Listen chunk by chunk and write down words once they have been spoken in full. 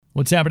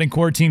What's happening,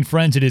 quarantine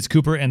friends? It is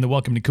Cooper and the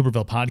Welcome to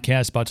Cooperville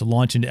podcast, about to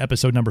launch into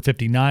episode number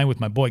 59 with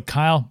my boy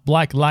Kyle,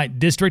 Black Light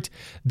District.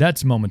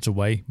 That's moments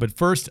away. But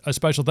first, a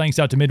special thanks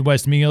out to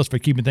Midwest Meals for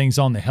keeping things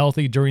on the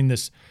healthy during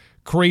this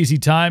crazy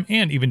time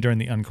and even during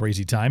the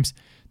uncrazy times.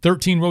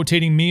 13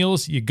 rotating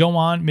meals. You go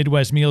on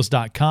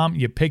MidwestMeals.com.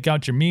 You pick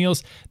out your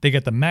meals. They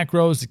got the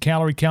macros, the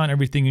calorie count,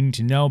 everything you need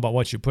to know about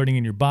what you're putting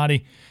in your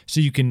body, so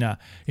you can,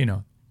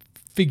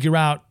 figure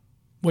out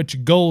what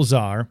your goals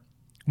are,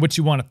 what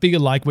you want to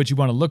feel like, what you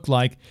want to look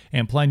like,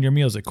 and plan your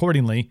meals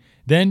accordingly.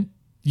 Then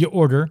you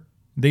order,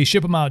 they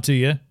ship them out to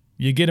you,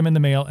 you get them in the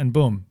mail, and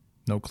boom,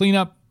 no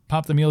cleanup,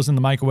 pop the meals in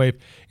the microwave,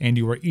 and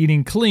you are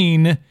eating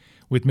clean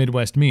with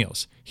Midwest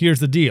Meals. Here's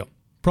the deal.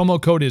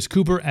 Promo code is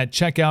Cooper at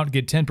checkout.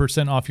 Get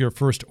 10% off your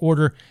first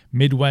order,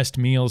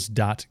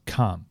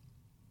 MidwestMeals.com.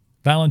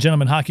 Violent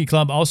Gentlemen Hockey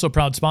Club, also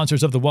proud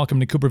sponsors of the Welcome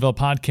to Cooperville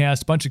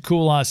podcast. Bunch of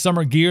cool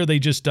summer gear they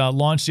just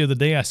launched the other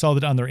day. I saw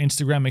that on their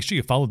Instagram. Make sure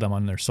you follow them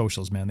on their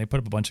socials, man. They put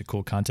up a bunch of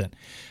cool content.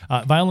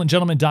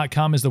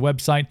 ViolentGentlemen.com is the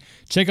website.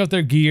 Check out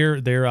their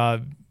gear.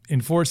 Their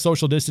enforced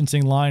social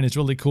distancing line is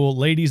really cool.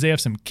 Ladies, they have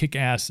some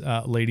kick-ass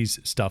ladies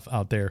stuff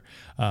out there.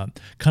 Kind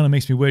of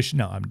makes me wish.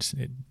 No,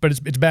 but it's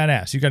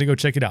badass. You got to go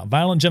check it out.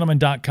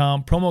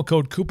 ViolentGentlemen.com. Promo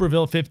code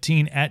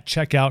Cooperville15 at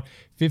checkout.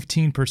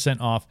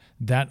 15% off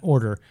that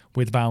order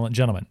with Violent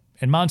Gentlemen.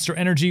 And Monster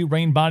Energy,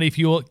 Rain Body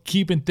Fuel,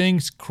 keeping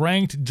things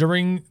cranked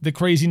during the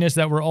craziness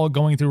that we're all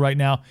going through right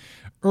now.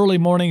 Early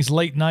mornings,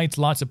 late nights,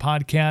 lots of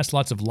podcasts,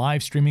 lots of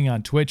live streaming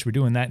on Twitch. We're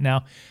doing that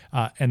now.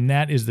 And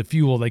that is the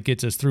fuel that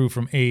gets us through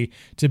from A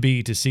to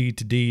B to C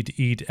to D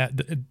to E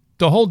to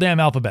the whole damn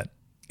alphabet.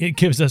 It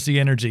gives us the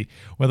energy,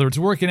 whether it's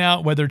working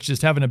out, whether it's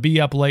just having to be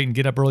up late and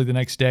get up early the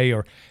next day,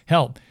 or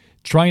hell,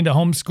 trying to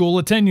homeschool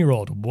a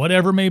 10-year-old,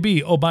 whatever it may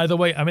be. Oh, by the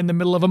way, I'm in the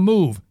middle of a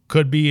move.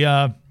 Could be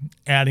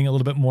adding a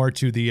little bit more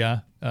to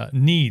the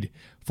need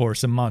for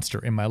some Monster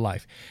in my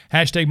life.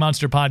 Hashtag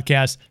Monster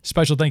Podcast.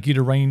 Special thank you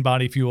to Rain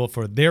Body Fuel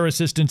for their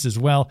assistance as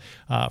well,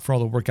 for all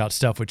the workout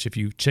stuff, which if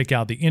you check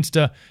out the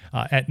Insta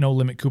at No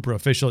Limit Cooper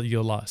Official,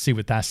 you'll see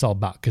what that's all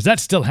about, because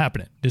that's still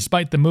happening.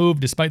 Despite the move,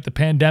 despite the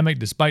pandemic,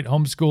 despite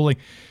homeschooling,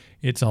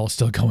 it's all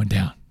still going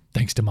down,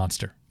 thanks to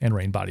Monster and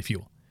Rain Body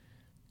Fuel.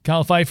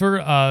 Kyle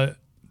Pfeiffer,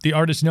 the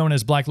artist known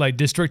as Black Light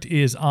District,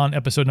 is on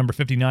episode number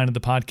 59 of the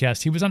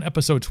podcast. He was on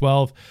episode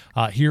 12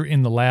 here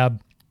in the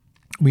lab.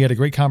 We had a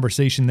great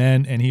conversation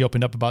then, and he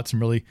opened up about some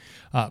really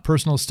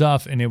personal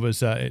stuff, and it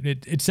was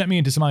it sent me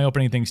into some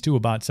eye-opening things too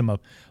about some of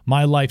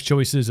my life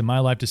choices and my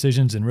life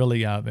decisions, and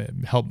really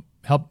help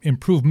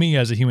improve me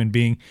as a human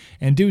being.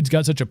 And dude's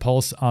got such a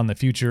pulse on the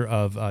future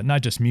of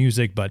not just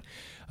music, but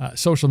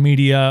social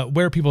media,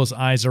 where people's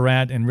eyes are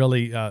at, and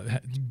really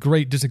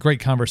just a great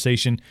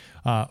conversation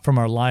from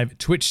our live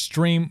Twitch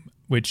stream,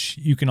 which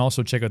you can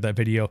also check out that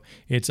video.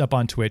 It's up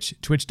on Twitch,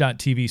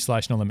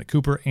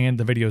 twitch.tv/NoLimitCooper, and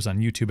the video's on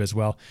YouTube as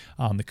well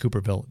on the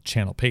Cooperville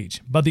channel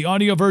page. But the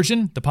audio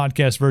version, the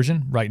podcast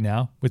version, right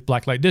now with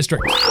Black Light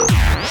District.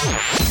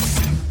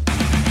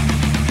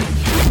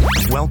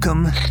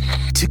 Welcome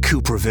to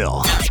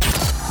Cooperville,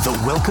 the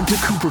Welcome to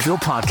Cooperville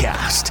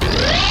podcast.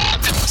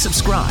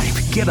 Subscribe,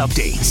 get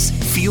updates,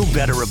 feel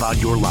better about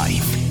your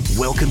life.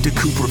 Welcome to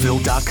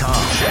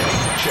Cooperville.com. Check.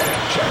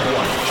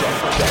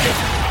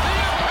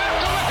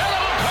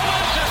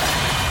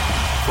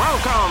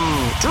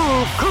 Welcome to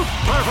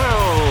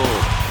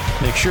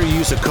Cooperville. Make sure you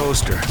use a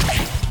coaster.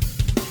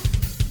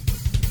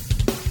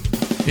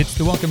 It's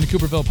the Welcome to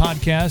Cooperville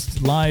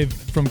podcast, live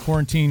from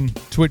quarantine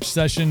Twitch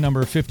session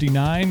number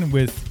 59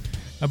 with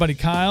my buddy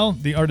Kyle,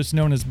 the artist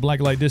known as Black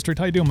Light District.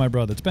 How you doing, my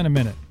brother? It's been a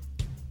minute.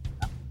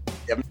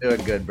 I'm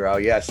doing good, bro.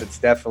 Yes, it's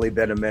definitely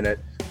been a minute.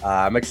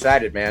 I'm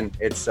excited, man.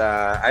 It's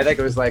I think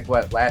it was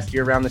last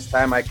year around this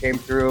time I came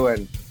through,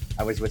 and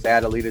I was with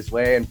Adelita's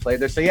Way and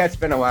played there. So yeah, it's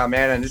been a while,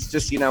 man. And it's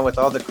just, with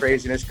all the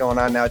craziness going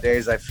on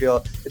nowadays, I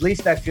feel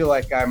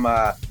like I'm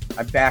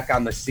back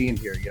on the scene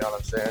here. You know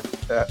what I'm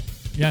saying?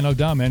 Yeah, no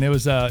doubt, man. It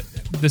was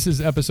this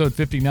is episode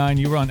 59.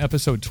 You were on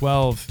episode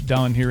 12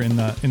 down here in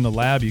the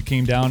lab. You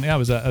came down. Yeah,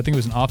 I think it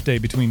was an off day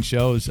between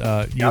shows.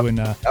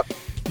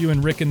 You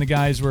and Rick and the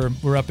guys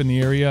were up in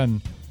the area,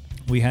 and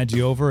we had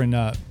you over, and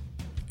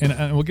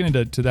we'll get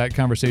into that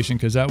conversation,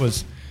 because that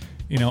was,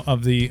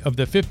 of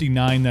the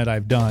 59 that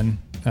I've done.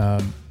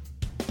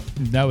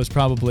 That was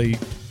probably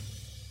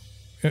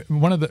it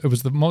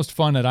was the most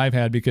fun that I've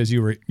had, because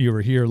you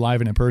were here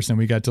live and in person.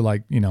 We got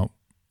to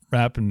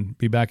rap and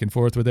be back and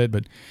forth with it,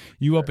 but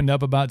you opened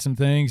up about some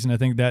things, and I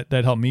think that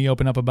helped me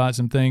open up about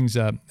some things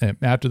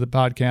after the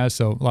podcast.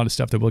 So a lot of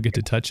stuff that we'll get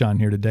to touch on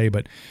here today.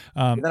 But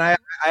then I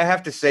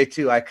have to say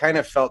too, I kind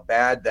of felt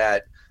bad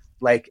that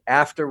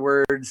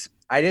afterwards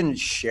I didn't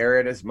share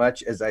it as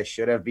much as I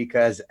should have,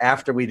 because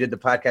after we did the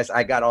podcast,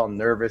 I got all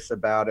nervous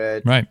about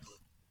it. Right.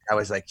 I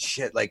was like,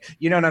 shit,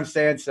 you know what I'm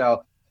saying?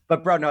 So,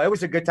 but bro, no, it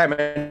was a good time.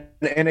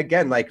 And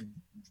again,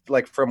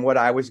 from what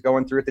I was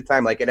going through at the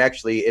time,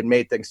 it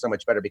made things so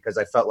much better, because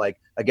I felt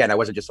again, I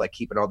wasn't just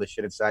keeping all this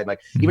shit inside,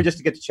 even just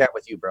to get to chat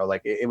with you, bro,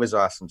 it was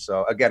awesome.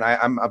 So again,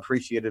 I'm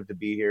appreciative to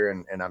be here,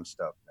 and I'm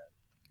stoked, man.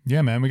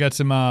 Yeah, man. We got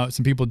some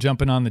people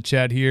jumping on the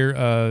chat here.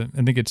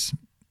 I think it's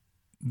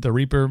the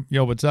Reaper.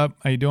 Yo, what's up?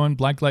 How you doing?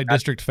 Blacklight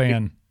District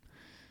fan.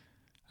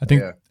 I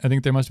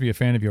think there must be a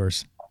fan of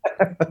yours.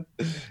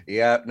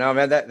 Yeah, no,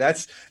 man,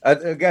 that's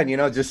again,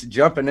 just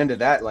jumping into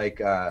that,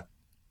 like,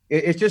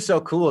 it's just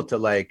so cool to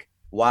like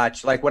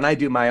watch, like when I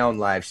do my own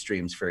live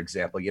streams, for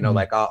example,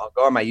 like I'll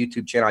go on my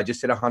YouTube channel. I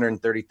just hit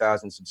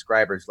 130,000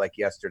 subscribers like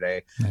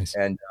yesterday. Nice.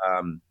 And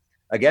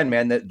again,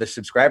 man, the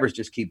subscribers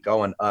just keep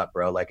going up,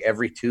 bro. Like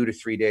every 2 to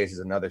 3 days is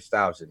another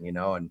 1,000,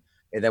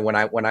 and then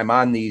when I'm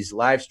on these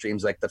live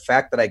streams, like the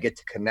fact that I get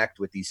to connect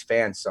with these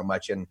fans so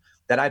much, and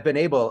that I've been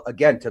able,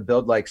 again, to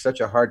build like such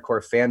a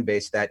hardcore fan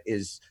base that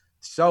is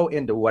so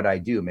into what I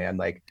do, man.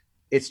 Like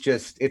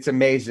it's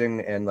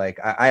amazing. And like,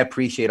 I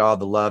appreciate all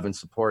the love and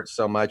support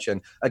so much.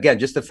 And again,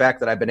 just the fact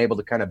that I've been able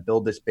to kind of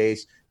build this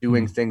base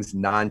doing things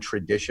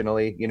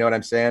non-traditionally, you know what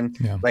I'm saying?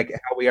 Yeah. Like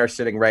how we are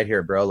sitting right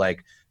here, bro.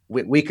 Like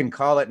we can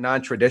call it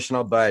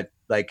non-traditional, but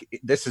like,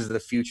 this is the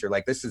future.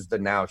 Like this is the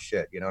now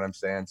shit. You know what I'm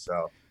saying?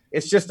 So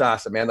it's just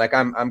awesome, man. Like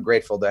I'm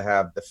grateful to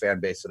have the fan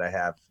base that I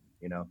have,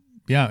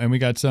 Yeah, and we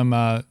got some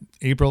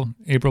April.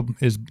 April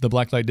is the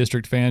Blacklight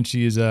District fan.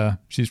 She's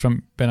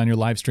been on your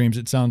live streams,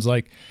 it sounds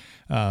like.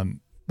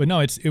 But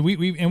no,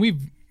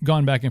 we've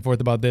gone back and forth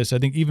about this. I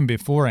think even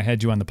before I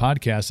had you on the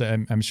podcast,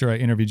 I'm sure I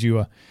interviewed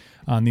you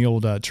on the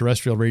old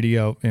terrestrial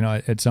radio,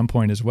 at some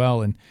point as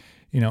well. And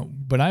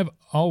but I've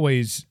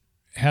always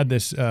had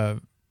this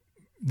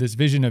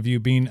vision of you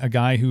being a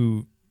guy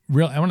who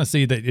I want to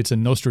say that it's a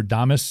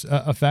Nostradamus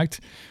effect,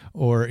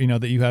 or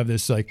that you have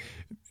this, like,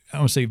 I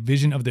don't want to say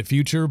vision of the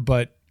future,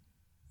 but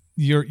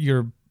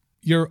you're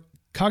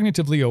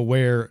cognitively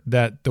aware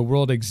that the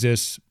world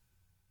exists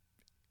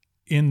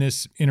in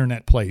this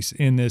internet place,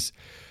 in this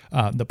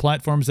the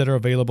platforms that are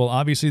available.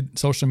 Obviously,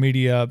 social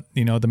media,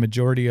 the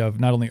majority of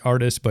not only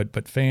artists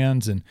but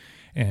fans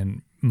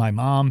and my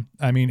mom,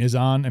 is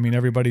on.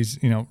 Everybody's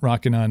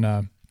rocking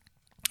on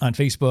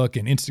Facebook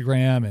and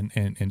Instagram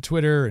and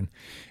Twitter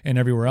and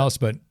everywhere else.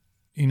 But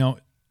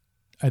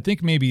I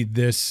think maybe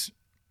this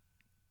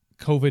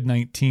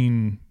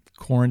COVID-19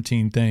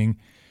 quarantine thing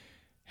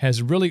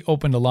has really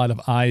opened a lot of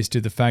eyes to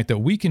the fact that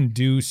we can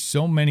do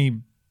so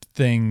many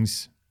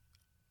things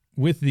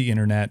with the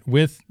internet,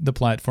 with the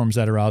platforms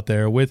that are out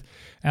there, with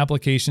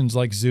applications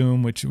like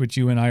Zoom, which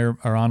you and I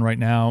are on right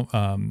now,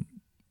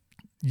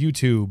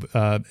 YouTube.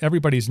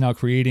 Everybody's now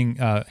creating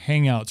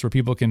hangouts where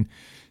people can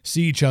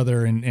see each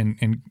other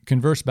and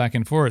converse back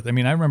and forth. I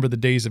remember the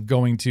days of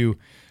going to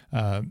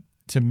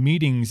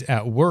meetings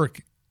at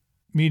work,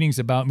 meetings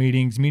about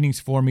meetings, meetings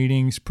for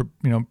meetings,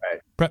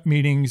 prep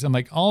meetings. I'm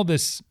like, all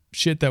this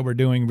shit that we're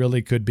doing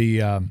really could be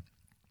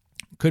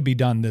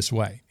done this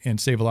way and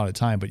save a lot of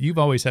time. But you've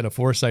always had a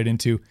foresight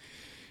into,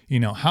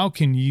 how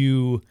can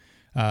you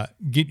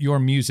get your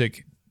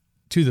music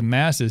to the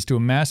masses, to a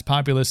mass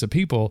populace of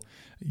people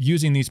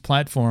using these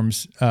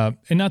platforms. And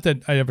not that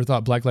I ever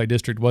thought Blacklight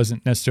District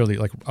wasn't necessarily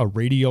like a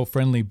radio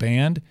friendly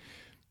band,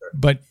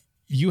 but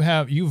you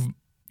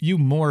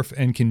morph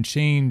and can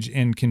change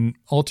and can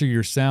alter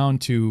your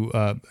sound to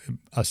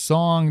a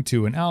song,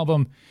 to an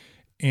album,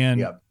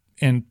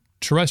 and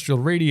terrestrial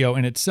radio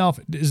in itself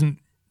doesn't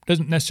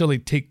necessarily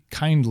take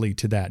kindly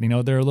to that.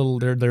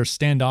 They're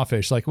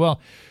standoffish. Like, well,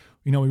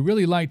 we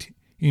really liked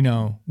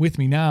With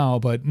Me Now,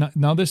 but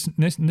now this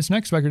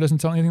next record doesn't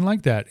sound anything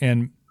like that,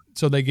 and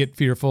so they get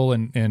fearful.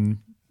 And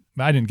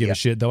I didn't give a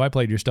shit, though. I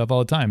played your stuff all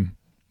the time.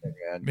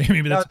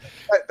 Maybe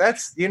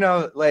that's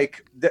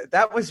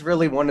that was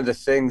really one of the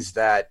things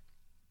that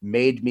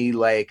made me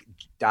like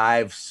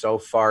dive so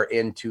far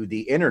into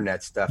the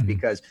internet stuff,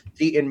 because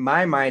see, in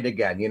my mind,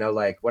 again,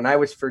 like when I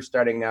was first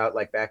starting out,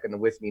 like back in the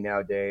With Me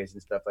Now days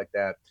and stuff like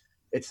that,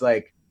 it's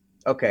like,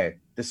 okay,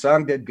 the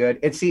song did good.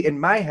 And see, in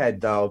my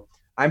head though,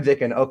 I'm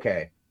thinking,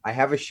 okay, I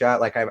have a shot.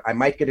 Like I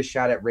might get a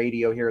shot at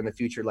radio here in the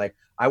future. Like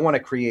I want to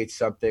create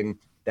something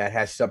that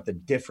has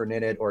something different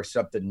in it or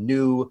something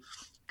new.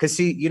 Cause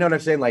see, you know what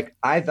I'm saying? Like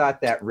I thought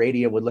that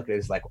radio would look at it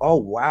as like, oh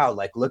wow,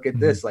 like look at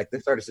this, like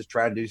this artist is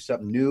trying to do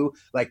something new.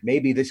 Like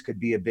maybe this could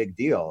be a big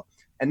deal.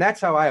 And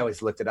that's how I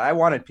always looked at it. I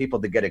wanted people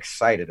to get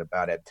excited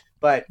about it.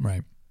 But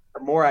the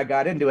more I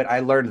got into it, I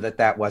learned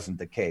that wasn't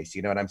the case.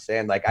 You know what I'm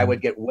saying? Like I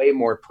would get way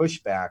more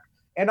pushback,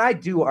 and I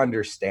do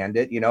understand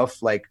it,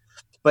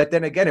 but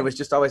then again, it was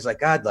just always like,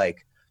 God,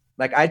 like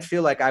I'd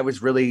feel like I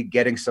was really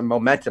getting some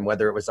momentum,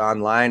 whether it was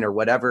online or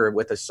whatever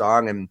with a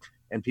song,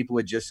 and people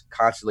would just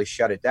constantly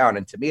shut it down.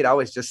 And to me, it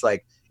always just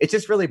like, it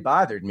just really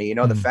bothered me,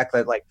 the fact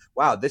that like,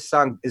 wow, this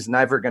song is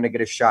never going to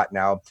get a shot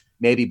now,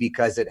 maybe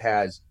because it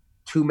has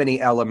too many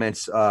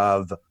elements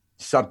of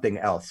something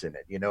else in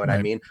it. You know what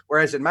I mean?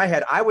 Whereas in my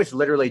head, I was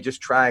literally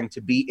just trying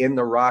to be in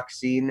the rock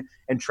scene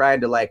and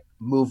trying to like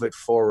move it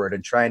forward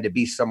and trying to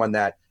be someone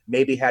that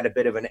maybe had a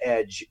bit of an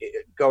edge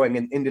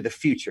going into the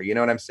future. You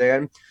know what I'm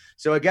saying?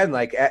 So again,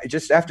 like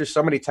just after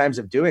so many times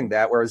of doing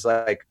that, where it's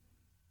like,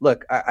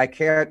 look, I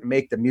can't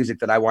make the music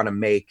that I want to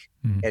make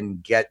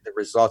and get the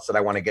results that I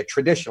want to get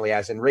traditionally,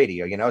 as in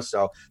radio,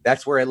 So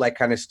that's where it like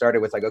kind of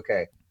started with like,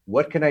 okay,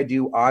 what can I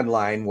do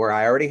online where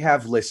I already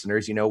have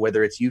listeners,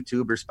 whether it's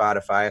YouTube or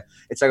Spotify?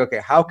 It's like,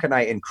 okay, how can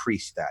I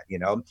increase that,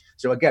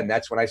 So again,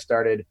 that's when I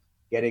started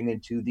getting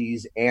into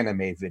these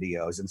anime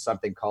videos and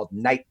something called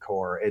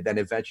Nightcore. And then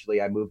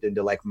eventually I moved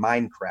into like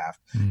Minecraft.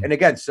 And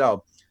again,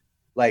 so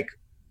like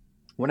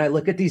when I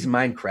look at these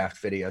Minecraft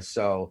videos,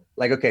 so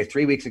like, okay,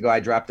 3 weeks ago,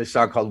 I dropped this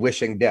song called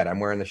Wishing Dead. I'm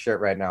wearing the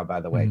shirt right now,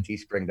 by the way,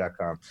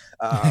 teespring.com.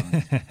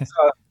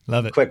 So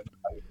Love it. Quick.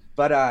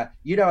 But,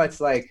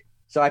 it's like,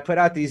 so I put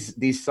out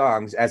these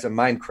songs as a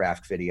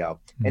Minecraft video,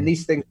 and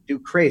these things do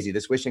crazy.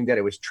 This Wishing Dead,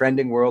 it was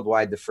trending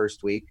worldwide the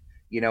first week.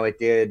 It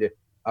did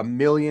 1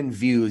 million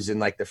views in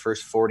like the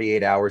first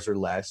 48 hours or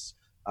less.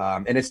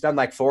 And it's done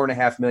like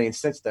 4.5 million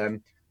since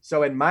then.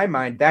 So in my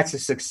mind, that's a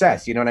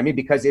success. You know what I mean?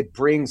 Because it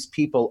brings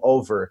people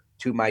over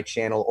to my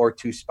channel or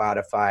to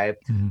Spotify.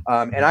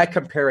 And I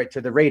compare it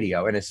to the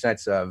radio in a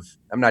sense of,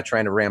 I'm not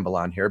trying to ramble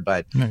on here,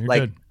 but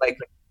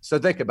so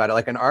think about it.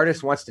 Like an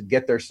artist wants to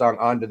get their song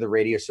onto the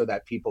radio so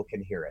that people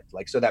can hear it.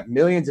 Like, so that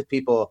millions of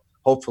people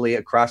hopefully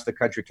across the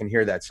country can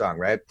hear that song,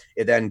 right?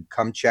 And then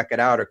come check it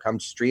out or come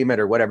stream it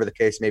or whatever the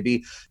case may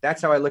be.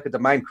 That's how I look at the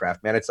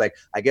Minecraft, man. It's like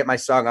I get my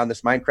song on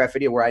this Minecraft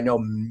video where I know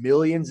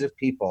millions of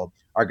people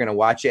are going to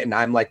watch it, and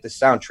I'm like the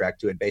soundtrack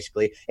to it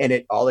basically.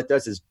 And all it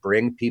does is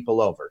bring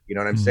people over. You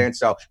know what I'm saying?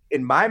 So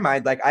in my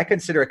mind, like I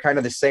consider it kind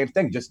of the same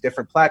thing, just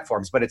different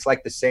platforms, but it's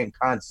like the same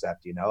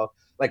concept,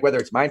 like whether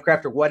it's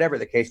Minecraft or whatever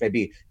the case may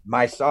be,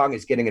 my song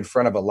is getting in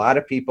front of a lot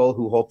of people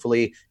who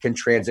hopefully can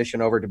transition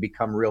over to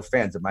become real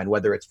fans of mine,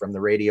 whether it's from the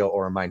radio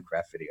or a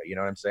Minecraft video. You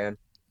know what I'm saying?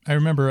 I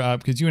remember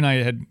because you and I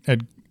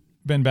had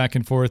been back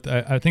and forth.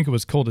 I think it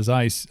was Cold as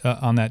Ice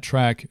on that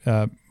track,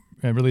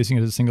 releasing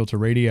it as a single to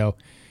radio.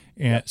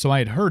 And so I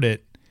had heard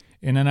it,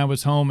 and then I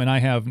was home, and I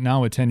have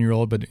now a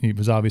 10-year-old, but he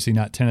was obviously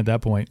not 10 at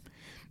that point.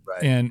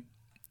 Right. And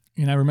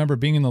I remember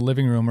being in the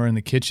living room or in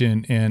the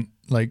kitchen and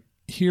like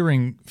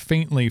hearing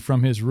faintly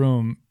from his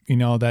room,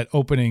 that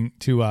opening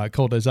to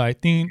Cold as Ice.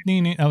 Ding,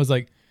 ding, ding. I was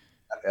like,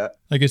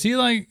 is he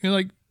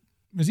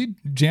is he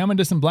jamming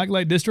to some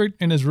Blacklight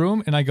District in his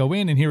room? And I go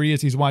in, and here he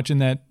is. He's watching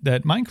that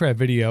Minecraft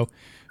video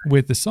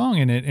with the song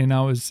in it. And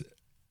I was,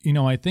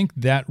 I think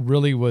that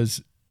really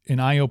was an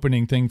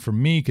eye-opening thing for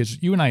me,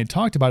 because you and I had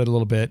talked about it a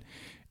little bit.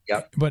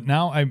 Yep. But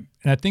now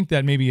I think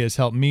that maybe has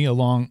helped me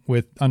along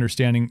with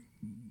understanding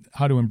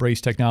how to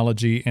embrace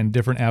technology and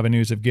different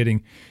avenues of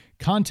getting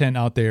content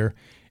out there.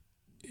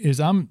 Is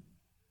I'm,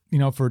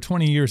 for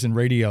 20 years in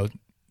radio,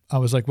 I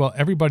was like, well,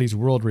 everybody's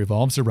world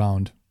revolves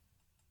around,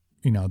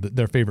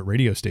 their favorite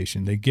radio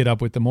station. They get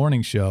up with the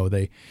morning show.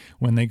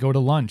 When they go to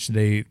lunch,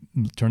 they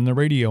turn the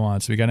radio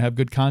on. So we got to have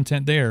good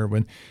content there.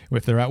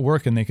 If they're at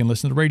work and they can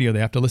listen to the radio,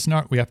 they have to listen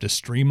to we have to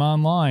stream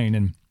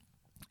online.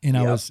 And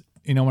I was,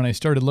 when I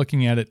started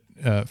looking at it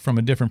from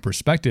a different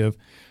perspective,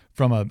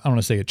 from I don't want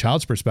to say a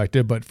child's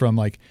perspective, but from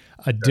like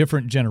a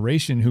different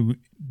generation who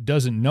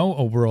doesn't know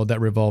a world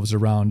that revolves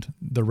around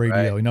the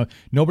radio. Right.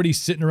 Nobody's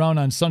sitting around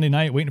on Sunday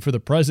night waiting for the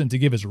president to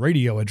give his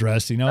radio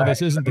address.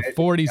 This isn't the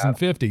 40s and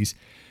 50s.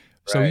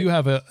 So you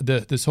have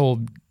this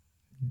whole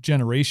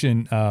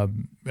generation,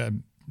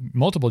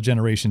 multiple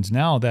generations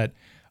now that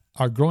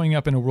are growing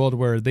up in a world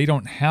where they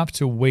don't have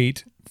to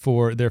wait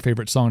for their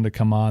favorite song to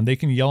come on. They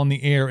can yell in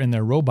the air and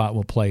their robot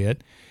will play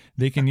it.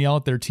 They can yell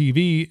at their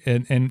TV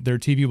and their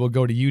TV will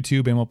go to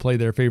YouTube and will play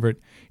their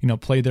favorite,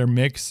 play their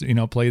mix,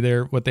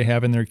 play what they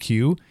have in their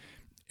queue.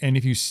 And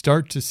if you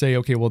start to say,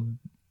 okay, well,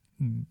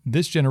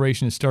 this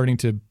generation is starting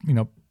to,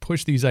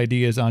 push these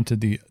ideas onto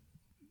the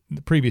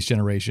previous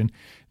generation,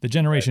 the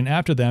generation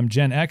after them,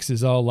 Gen X,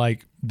 is all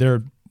like,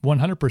 they're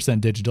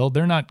 100% digital.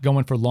 They're not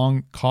going for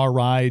long car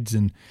rides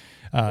and,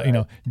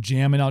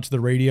 jamming out to the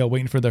radio,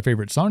 waiting for their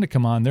favorite song to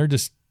come on.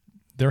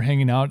 They're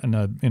hanging out in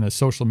a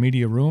social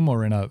media room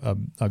or in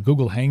a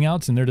Google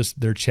Hangouts, and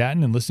they're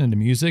chatting and listening to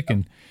music.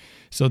 And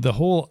so the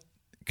whole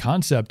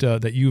concept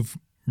that you've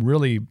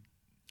really,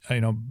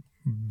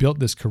 built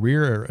this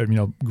career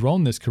or,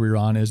 grown this career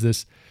on is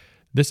this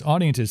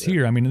audience is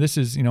here. I mean, this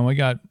is, we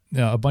got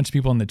a bunch of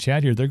people in the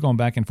chat here. They're going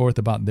back and forth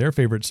about their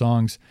favorite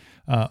songs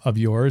of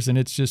yours. And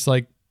it's just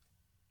like,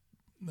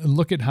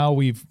 look at how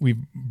we've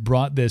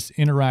brought this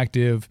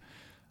interactive,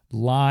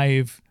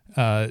 live,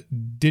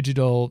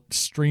 digital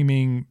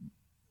streaming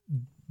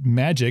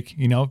magic.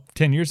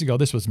 10 years ago,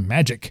 this was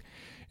magic.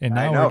 And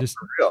now we're just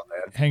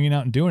hanging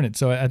out and doing it.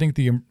 So I think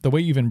the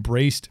way you've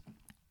embraced,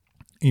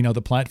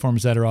 the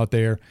platforms that are out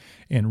there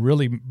and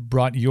really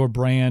brought your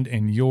brand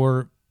and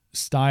your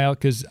style,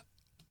 because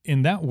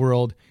in that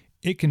world,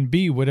 it can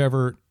be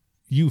whatever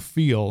you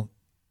feel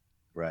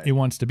it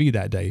wants to be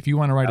that day. If you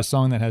want to write a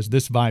song that has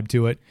this vibe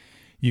to it,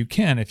 you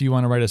can. If you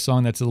want to write a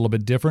song that's a little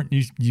bit different,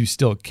 you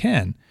still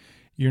can.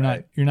 You're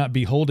not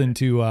beholden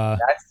to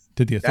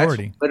the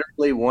authority. That's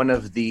literally one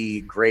of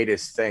the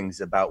greatest things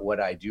about what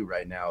I do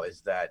right now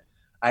is that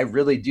I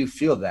really do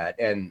feel that,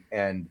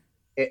 and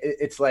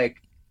it's like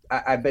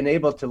I've been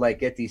able to like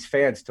get these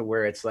fans to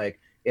where it's like,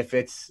 if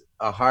it's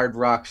a hard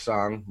rock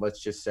song,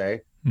 let's just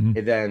say,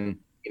 then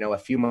a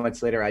few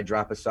months later, I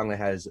drop a song that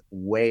has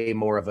way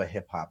more of a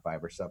hip hop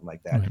vibe or something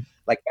like that. Right.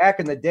 Like back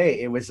in the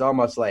day, it was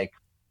almost like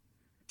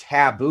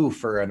taboo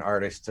for an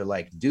artist to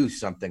like do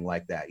something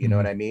like that. You know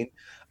what I mean?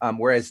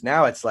 Whereas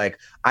now it's like,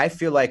 I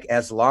feel like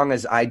as long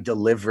as I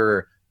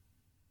deliver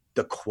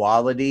the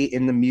quality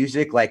in the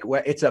music, like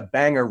it's a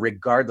banger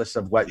regardless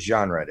of what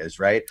genre it is,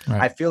 right?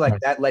 I feel like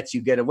that lets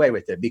you get away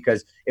with it,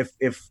 because if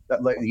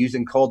like,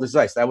 using Cold as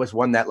Ice, that was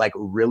one that like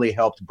really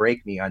helped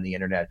break me on the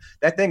internet.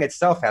 That thing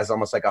itself has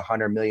almost like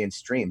 100 million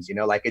streams,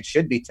 like it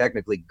should be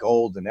technically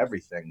gold and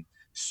everything,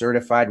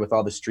 certified with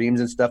all the streams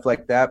and stuff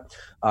like that.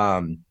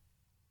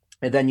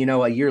 And then,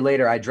 a year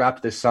later, I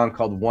dropped this song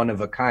called One of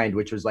a Kind,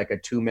 which was like a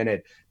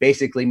 2-minute,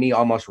 basically me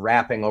almost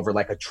rapping over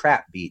like a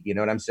trap beat. You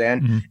know what I'm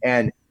saying?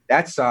 And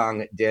that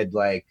song did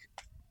like,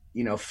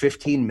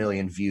 15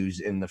 million views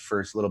in the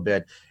first little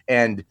bit.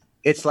 And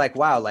it's like,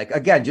 wow, like,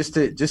 again, just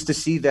to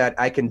see that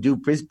I can do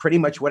pretty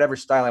much whatever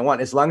style I want,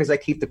 as long as I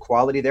keep the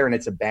quality there and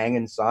it's a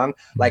banging song,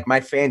 like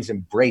my fans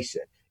embrace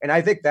it. And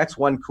I think that's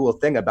one cool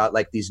thing about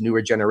like these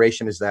newer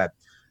generation is that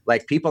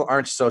like people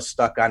aren't so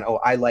stuck on, oh,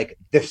 I like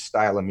this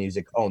style of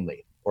music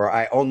only, or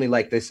I only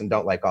like this and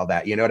don't like all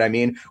that. You know what I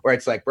mean? Where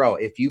it's like, bro,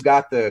 if you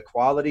got the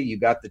quality, you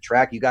got the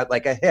track, you got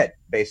like a hit,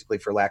 basically,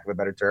 for lack of a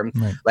better term,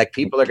 like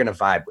people are going to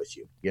vibe with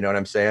you. You know what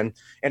I'm saying?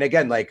 And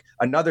again, like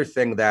another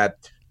thing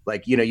that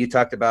like, you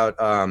talked about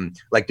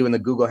like doing the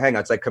Google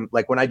Hangouts,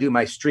 like when I do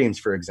my streams,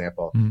 for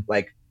example,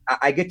 like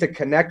I get to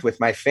connect with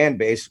my fan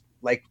base,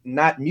 like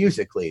not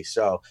musically.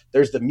 So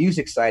there's the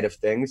music side of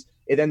things.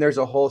 And then there's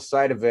a whole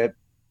side of it,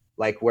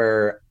 like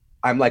where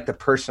I'm like the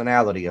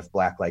personality of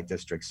Blacklight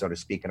District, so to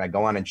speak. And I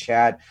go on and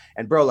chat,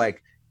 and bro,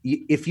 like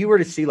if you were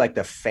to see like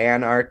the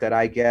fan art that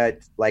I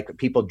get, like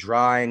people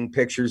drawing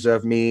pictures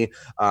of me,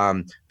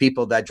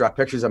 people that draw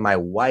pictures of my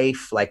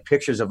wife, like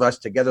pictures of us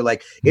together,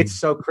 like it's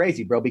so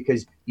crazy, bro,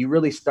 because you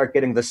really start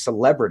getting the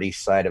celebrity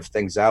side of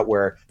things out,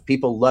 where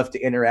people love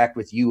to interact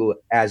with you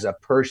as a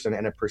person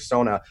and a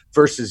persona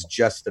versus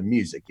just the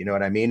music. You know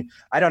what I mean?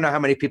 I don't know how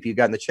many people you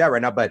got in the chat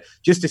right now, but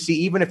just to see,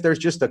 even if there's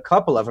just a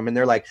couple of them and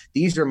they're like,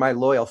 these are my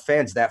loyal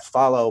fans that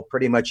follow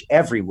pretty much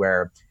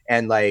everywhere.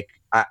 And like,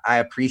 I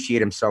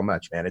appreciate him so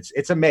much, man.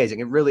 It's amazing.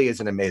 It really is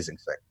an amazing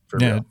thing. For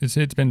real.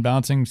 It's been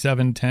bouncing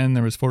 7, 10.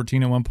 There was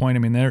 14 at one point. I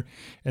mean,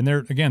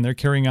 they're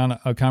carrying on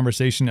a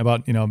conversation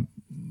about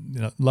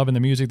loving the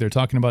music. They're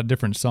talking about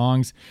different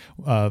songs.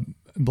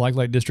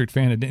 Blacklight District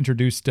fan had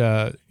introduced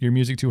your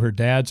music to her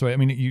dad. So I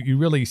mean, you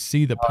really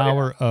see the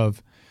power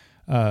of.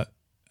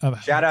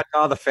 Shout out to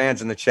all the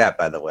fans in the chat,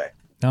 by the way.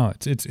 No,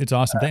 it's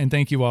awesome, and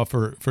thank you all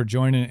for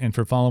joining and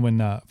for following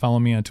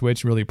me on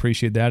Twitch. Really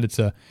appreciate that.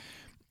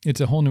 It's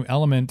a whole new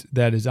element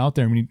that is out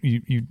there. I mean,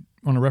 you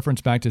want to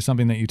reference back to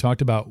something that you talked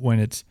about when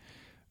it's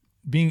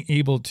being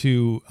able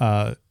to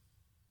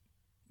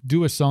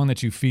do a song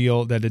that you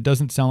feel that it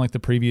doesn't sound like the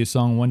previous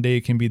song. One day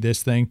it can be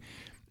this thing.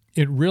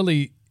 It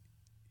really,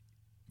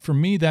 for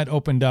me, that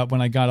opened up when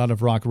I got out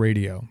of rock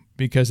radio,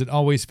 because it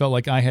always felt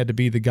like I had to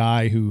be the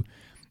guy who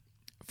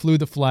flew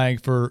the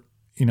flag for,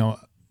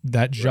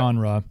 that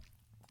genre.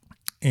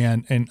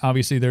 And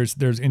obviously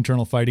there's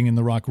internal fighting in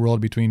the rock world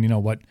between,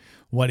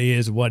 what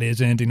is, what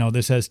isn't,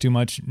 this has too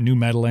much new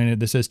metal in it.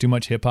 This has too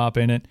much hip hop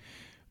in it.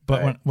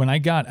 But when I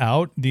got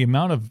out, the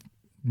amount of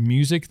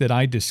music that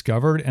I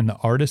discovered and the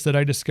artists that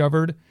I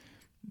discovered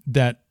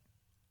that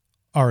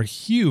are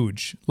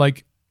huge,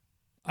 like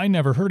I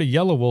never heard of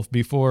Yellow Wolf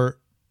before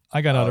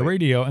I got out of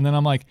radio. And then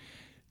I'm like,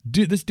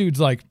 dude, this dude's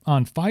like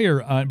on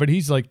fire, but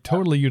he's like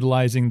totally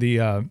utilizing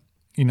the,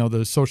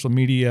 the social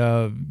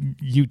media,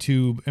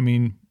 YouTube. I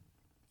mean,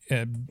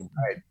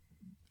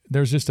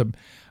 there's just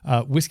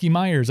a Whiskey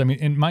Myers. I mean,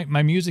 and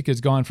my music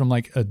has gone from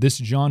like this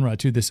genre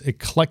to this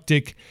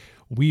eclectic,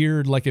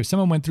 weird. Like if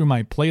someone went through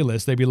my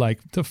playlist, they'd be like,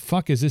 "The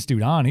fuck is this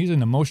dude on? He's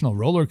an emotional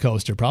roller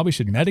coaster. Probably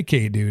should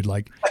medicate, dude."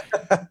 Like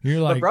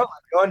you're like, bro,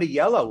 going to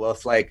Yellow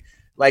Wolf, like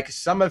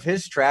some of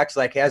his tracks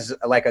like has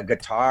like a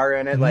guitar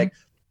in it. Like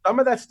some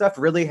of that stuff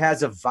really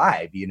has a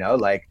vibe.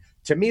 Like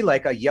to me,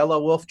 like a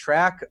Yellow Wolf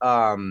track.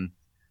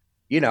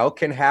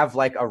 Can have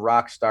like a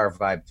rock star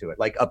vibe to it.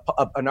 Like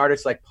an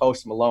artist like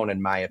Post Malone,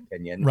 in my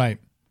opinion, right,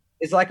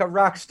 is like a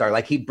rock star.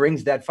 Like he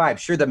brings that vibe.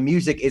 Sure, the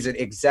music isn't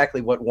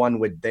exactly what one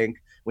would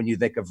think when you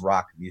think of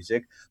rock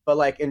music, but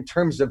like in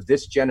terms of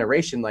this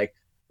generation, like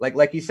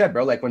you said,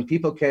 bro, like when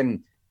people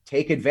can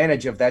take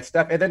advantage of that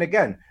stuff. And then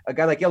again, a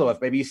guy like Yellow Wolf,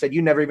 maybe you said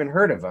you never even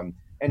heard of him.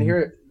 And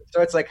here,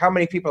 so it's like, how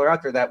many people are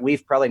out there that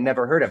we've probably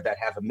never heard of that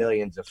have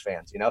millions of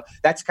fans?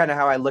 That's kind of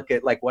how I look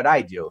at like what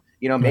I do.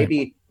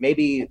 Maybe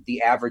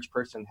the average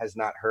person has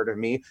not heard of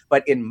me,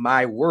 but in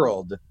my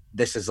world,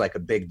 this is like a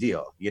big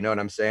deal. You know what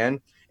I'm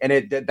saying?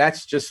 And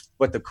that's just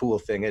what the cool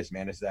thing is,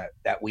 man, is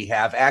that we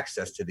have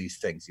access to these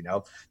things.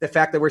 The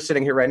fact that we're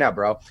sitting here right now,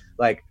 bro,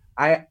 like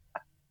I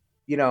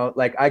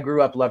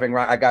grew up loving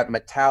rock. I got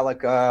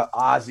Metallica,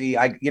 Ozzy,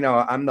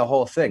 I'm the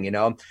whole thing,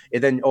 and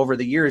then over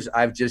the years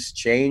I've just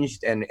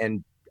changed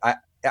and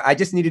I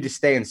just needed to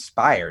stay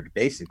inspired,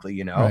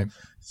 basically, Right.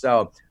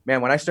 So,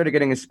 man, when I started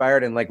getting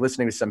inspired and like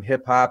listening to some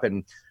hip hop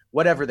and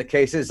whatever the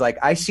case is, like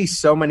I see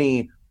so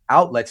many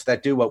outlets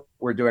that do what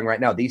we're doing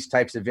right now, these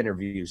types of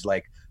interviews,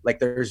 like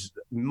there's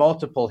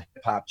multiple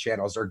hip hop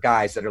channels or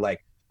guys that are like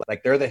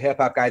they're the hip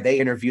hop guy. They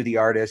interview the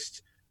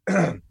artist.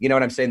 You know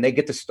what I'm saying? They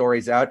get the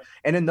stories out.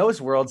 And in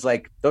those worlds,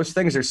 like those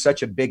things are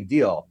such a big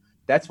deal.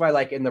 That's why,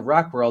 like in the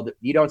rock world,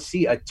 you don't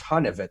see a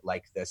ton of it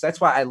like this.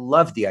 That's why I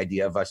love the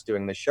idea of us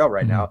doing this show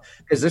right now,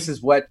 because this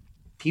is what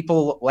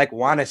people like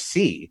want to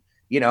see.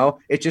 You know,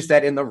 it's just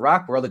that in the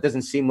rock world, it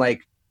doesn't seem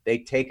like they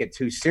take it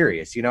too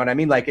serious. You know what I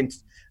mean? Like, do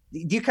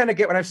you kind of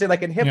get what I'm saying?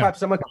 Like in hip hop,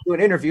 someone can do an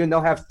interview and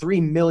they'll have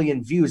 3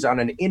 million views on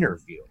an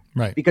interview,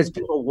 right? Because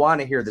people want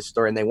to hear the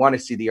story and they want to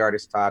see the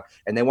artist talk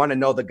and they want to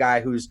know the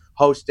guy who's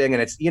hosting.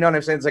 And it's, you know what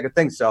I'm saying? It's like a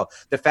thing. So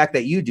the fact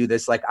that you do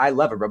this, like, I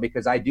love it, bro,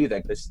 because I do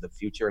think this is the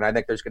future. And I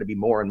think there's going to be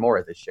more and more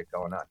of this shit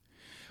going on.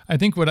 I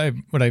think what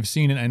I've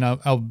seen, and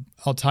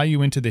I'll tie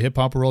you into the hip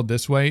hop world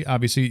this way.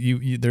 Obviously,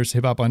 you there's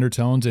hip hop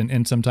undertones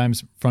and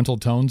sometimes frontal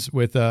tones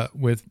with the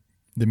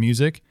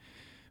music,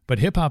 but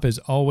hip hop has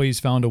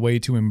always found a way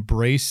to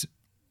embrace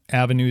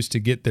avenues to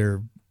get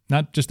their,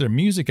 not just their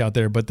music out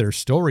there, but their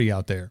story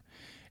out there,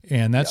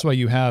 and that's why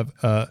you have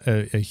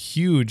a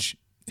huge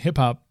hip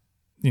hop,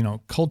 you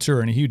know, culture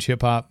and a huge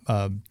hip hop.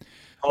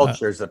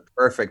 Culture is a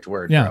perfect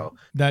word, bro.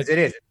 It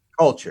is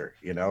culture,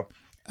 you know.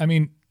 I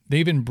mean,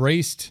 they've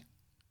embraced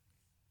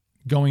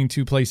going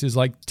to places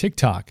like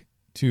TikTok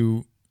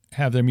to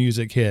have their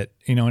music hit,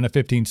 you know, in a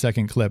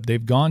 15-second clip.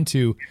 They've gone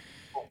to,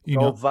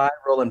 go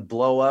viral and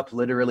blow up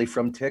literally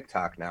from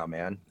TikTok now,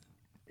 man.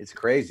 It's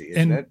crazy,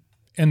 isn't it?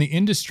 And the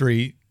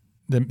industry,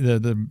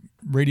 the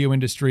radio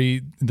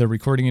industry, the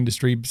recording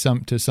industry,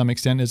 to some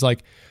extent, is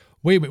like,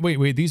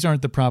 wait, these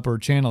aren't the proper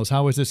channels.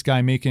 How is this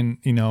guy making,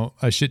 you know,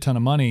 a shit ton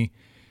of money?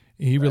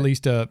 He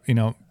released he's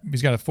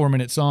got a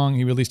 4-minute song.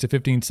 He released a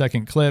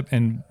 15-second clip,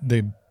 and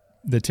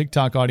the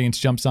TikTok audience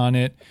jumps on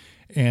it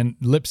and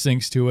lip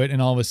syncs to it,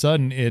 and all of a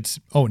sudden it's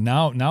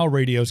now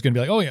radio is going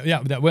to be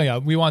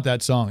like, we want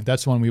that song.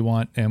 That's the one we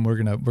want, and we're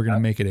gonna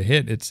make it a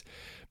hit.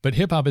 But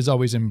hip hop has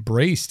always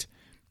embraced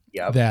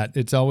that.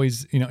 It's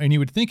always, you know, and you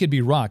would think it'd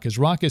be rock, because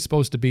rock is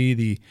supposed to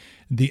be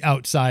the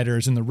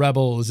outsiders and the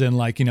rebels, and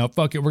like, you know,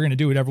 fuck it, we're gonna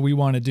do whatever we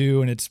want to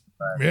do, and it's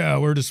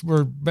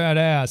we're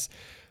badass.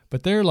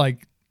 But they're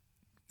like,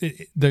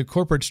 the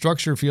corporate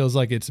structure feels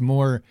like it's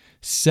more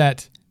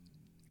set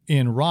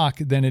in rock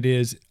than it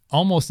is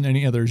almost in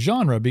any other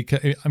genre,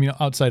 because I mean,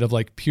 outside of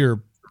like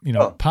pure, you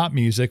know, pop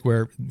music,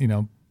 where, you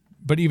know,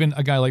 but even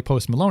a guy like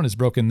Post Malone has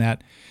broken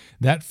that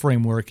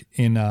framework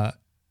in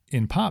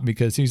pop,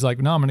 because he's like,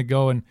 no, I'm going to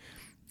go and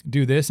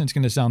do this, and it's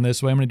going to sound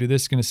this way. I'm going to do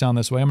this, it's going to sound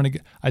this way.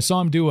 I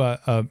saw him do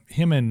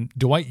him and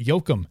Dwight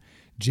Yoakam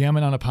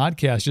jamming on a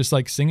podcast, just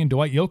like singing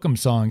Dwight Yoakam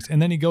songs,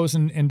 and then he goes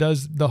and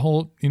does the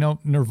whole, you know,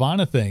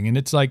 Nirvana thing, and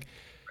it's like,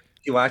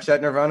 you watch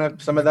that Nirvana,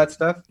 some of that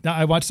stuff?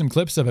 I watched some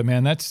clips of it,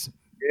 man.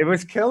 It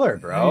was killer,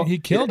 bro. He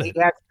killed it.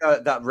 He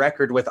had that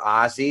record with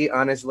Ozzy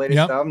on his latest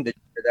album. Did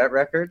you hear that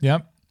record?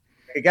 Yep.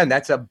 Again,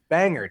 that's a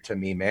banger to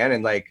me, man.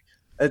 And like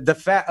the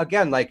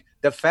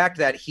fact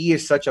that he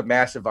is such a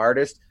massive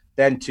artist,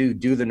 then to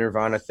do the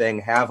Nirvana thing,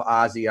 have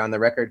Ozzy on the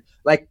record,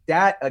 like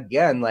that,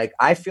 again, like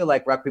I feel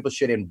like rock people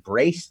should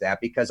embrace that,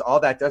 because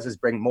all that does is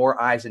bring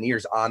more eyes and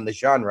ears on the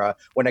genre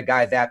when a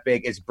guy that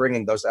big is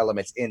bringing those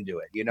elements into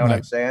it. You know what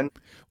I'm saying?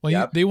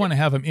 Well, they want to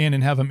have him in,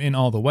 and have him in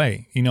all the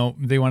way. You know,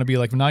 they want to be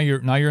like, now you're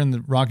in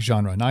the rock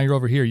genre. Now you're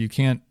over here. You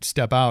can't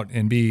step out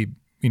and be,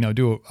 you know,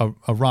 do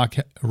a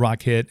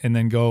rock hit and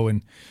then go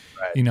and,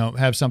 you know,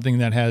 have something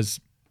that has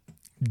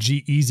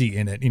G-Eazy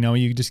in it. You know,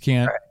 you just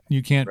can't.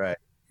 You can't. Right.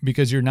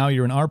 Because you're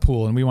in our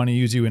pool, and we want to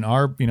use you in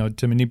our, you know,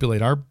 to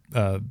manipulate our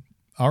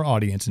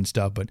audience and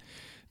stuff. But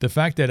the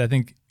fact that I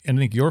think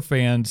your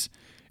fans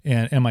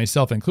and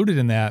myself included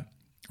in that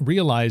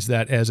realize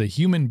that as a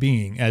human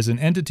being, as an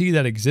entity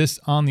that exists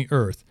on the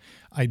earth,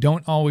 I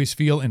don't always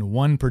feel in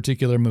one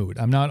particular mood.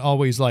 I'm not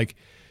always like,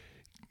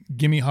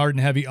 give me hard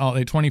and heavy all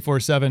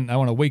 24/7. I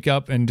want to wake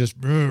up and just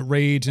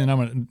rage, and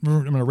I'm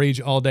gonna rage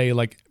all day.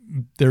 Like,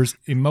 there's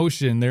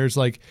emotion. There's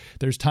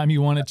time you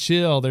want to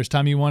chill. There's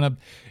time you want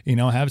to, you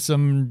know, have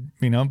some,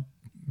 you know,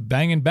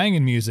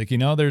 banging music. You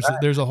know, there's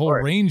a whole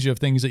range of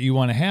things that you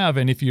want to have.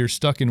 And if you're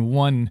stuck in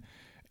one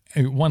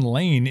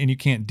lane and you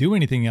can't do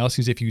anything else,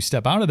 because if you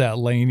step out of that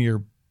lane,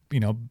 you're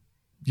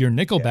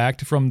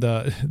nickelbacked from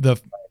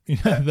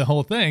the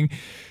whole thing.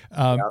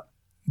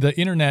 The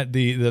internet,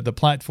 the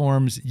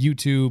platforms,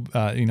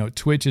 YouTube, you know,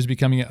 Twitch is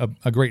becoming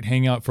a great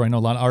hangout for, I know a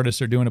lot of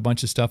artists are doing a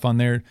bunch of stuff on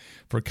there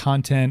for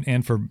content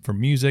and for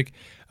music,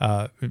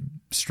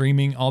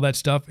 streaming, all that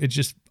stuff. It's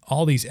just,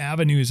 all these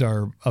avenues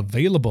are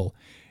available,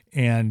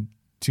 and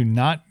to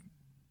not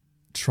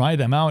try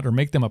them out or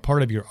make them a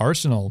part of your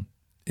arsenal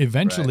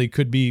eventually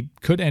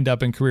could end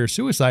up in career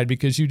suicide,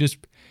 because you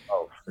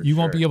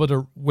won't be able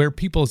to, where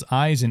people's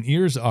eyes and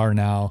ears are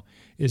now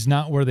is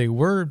not where they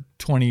were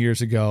 20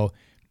 years ago.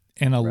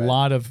 And a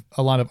lot of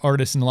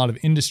artists and a lot of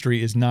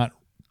industry is not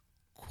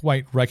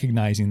quite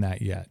recognizing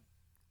that yet.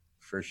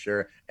 For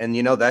sure. And,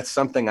 you know, that's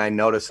something I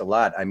notice a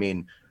lot. I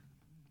mean,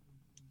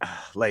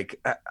 like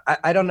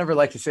I don't ever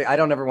like to say, I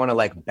don't ever want to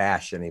like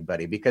bash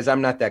anybody because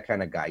I'm not that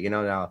kind of guy,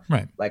 now,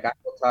 Right. like I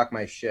will talk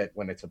my shit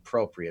when it's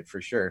appropriate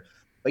for sure.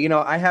 But,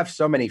 I have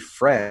so many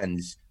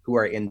friends who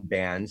are in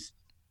bands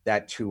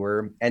that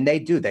tour and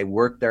they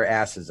work their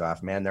asses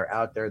off, man. They're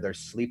out there, they're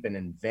sleeping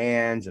in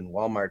vans and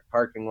Walmart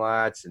parking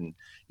lots and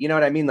you know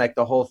what I mean? Like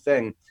the whole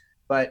thing.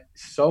 But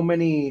so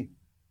many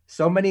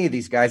of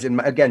these guys, and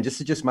again,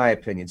 just my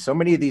opinion, so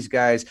many of these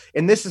guys,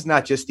 and this is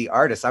not just the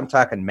artists, I'm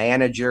talking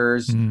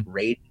managers,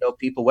 radio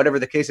people, whatever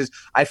the case is.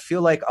 I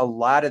feel like a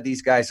lot of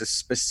these guys,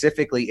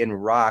 specifically in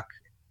rock,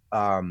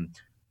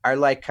 are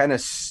like kind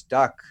of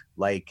stuck,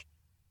 like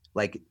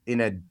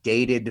in a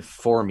dated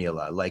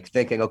formula, like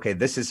thinking, okay,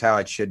 this is how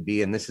it should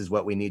be. And this is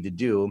what we need to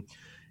do.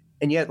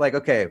 And yet, like,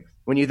 okay,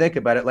 when you think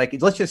about it, like,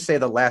 let's just say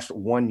the last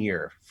 1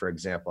 year, for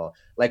example,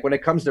 like when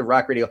it comes to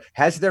rock radio,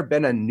 has there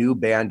been a new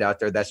band out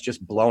there that's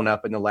just blown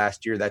up in the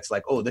last year? That's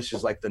like, oh, this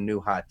is like the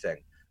new hot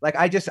thing. Like,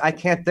 I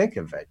can't think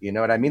of it. You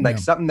know what I mean? Like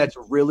something that's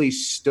really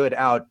stood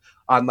out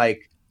on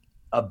like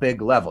a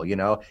big level,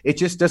 it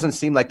just doesn't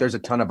seem like there's a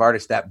ton of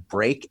artists that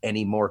break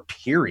anymore,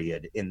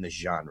 period, in the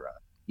genre.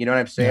 You know what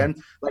I'm saying?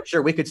 Yeah. Like,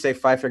 sure, we could say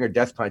Five Finger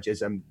Death Punch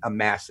is a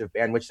massive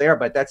band, which they are,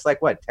 but that's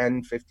like what,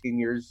 10, 15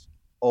 years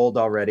old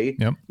already.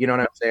 Yep. You know what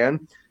I'm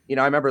saying?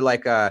 I remember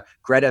like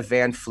Greta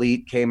Van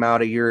Fleet came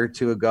out a year or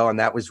two ago and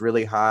that was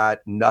really hot.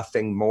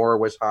 Nothing More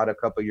was hot a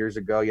couple years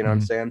ago. You know what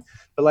I'm saying?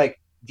 But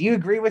like, do you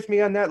agree with me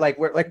on that? Like,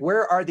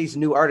 where are these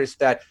new artists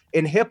that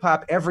in hip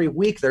hop every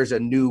week there's a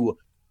new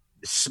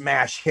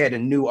smash hit, a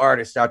new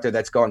artist out there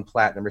that's going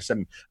platinum or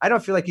something? I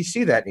don't feel like you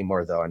see that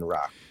anymore though in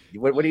rock.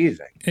 What do you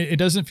think? It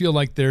doesn't feel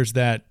like there's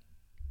that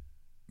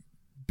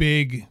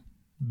big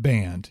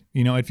band.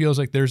 It feels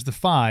like there's the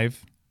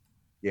five.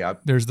 Yeah.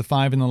 There's the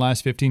five in the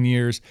last 15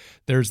 years.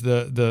 There's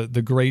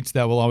the greats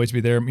that will always be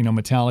there.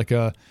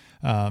 Metallica,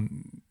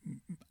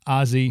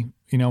 Ozzy,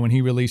 when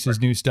he releases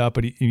new stuff.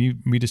 But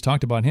we just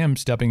talked about him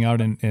stepping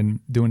out and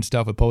doing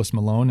stuff with Post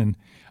Malone and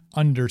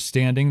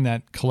understanding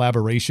that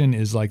collaboration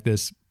is like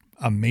this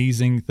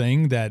amazing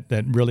thing that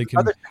really can.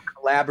 Other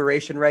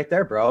collaboration right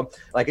there, bro.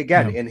 Like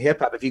again, in hip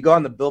hop, if you go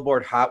on the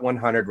Billboard Hot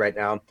 100 right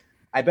now,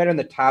 I bet in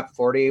the top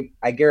 40,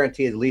 I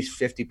guarantee at least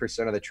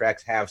 50% of the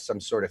tracks have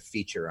some sort of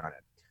feature on it.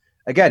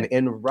 Again,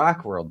 in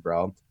rock world,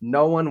 bro,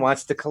 no one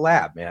wants to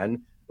collab,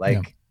 man.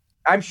 Like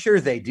I'm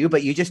sure they do,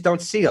 but you just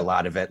don't see a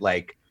lot of it.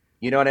 Like,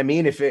 you know what I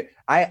mean?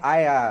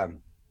 I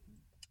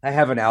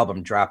have an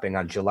album dropping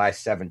on July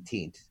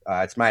 17th.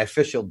 It's my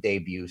official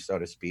debut, so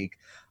to speak.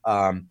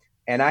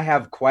 And I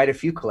have quite a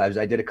few collabs.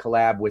 I did a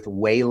collab with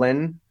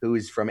Waylon, who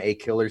is from A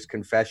Killer's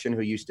Confession,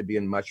 who used to be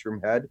in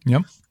Mushroom Head.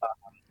 Yep.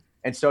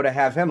 And so to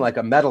have him, like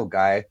a metal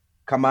guy,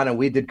 come on and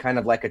we did kind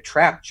of like a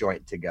trap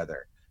joint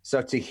together.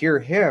 So to hear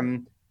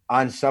him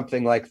on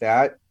something like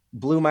that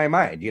blew my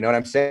mind. You know what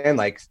I'm saying? You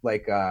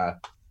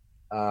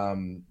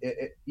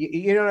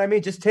know what I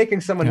mean? Just taking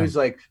someone who's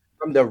like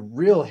from the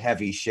real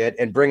heavy shit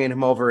and bringing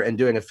him over and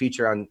doing a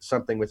feature on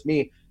something with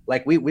me.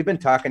 Like we've been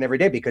talking every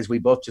day because we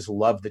both just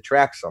love the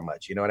track so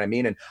much. You know what I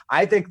mean? And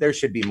I think there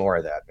should be more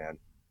of that, man.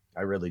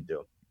 I really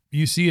do.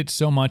 You see it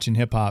so much in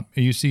hip hop.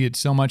 You see it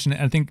so much. And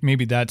I think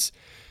maybe that's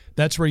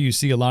where you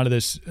see a lot of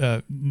this,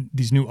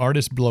 these new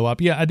artists blow up.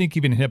 Yeah. I think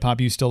even in hip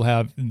hop, you still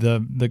have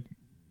the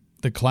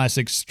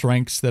classic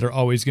strengths that are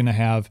always going to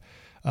have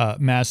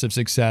massive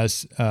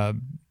success,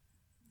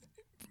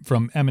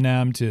 from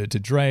Eminem to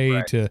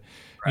Dre to,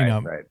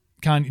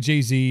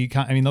 Jay-Z.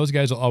 I mean, those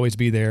guys will always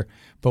be there.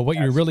 But what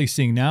you're really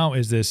seeing now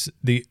is it's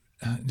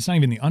not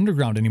even the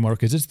underground anymore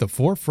because it's the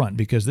forefront,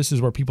 because this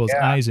is where people's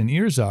eyes and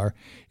ears are,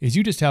 is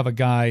you just have a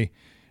guy,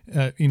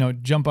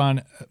 jump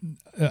on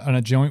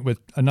a joint with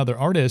another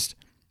artist,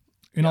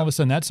 and all of a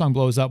sudden that song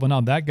blows up. Well,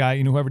 now that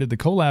guy, whoever did the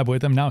collab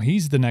with him, now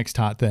he's the next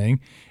hot thing.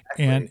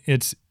 Exactly. And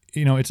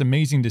it's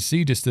amazing to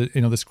see just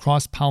this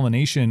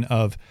cross-pollination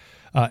of,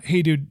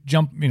 hey dude,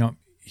 jump,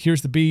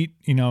 here's the beat,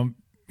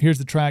 here's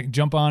the track,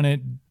 jump on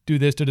it, do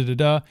this,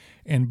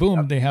 and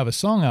boom, they have a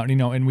song out,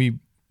 and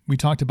we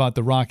talked about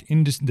the rock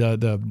industry,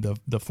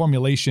 the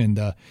formulation,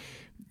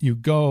 you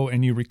go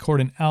and you record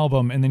an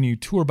album and then you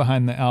tour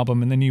behind the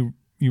album and then you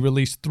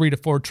release 3 to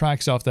 4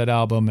 tracks off that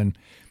album and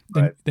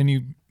then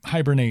you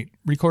hibernate,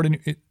 recording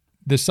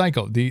the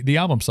cycle, the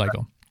album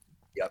cycle.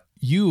 Yep.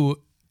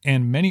 You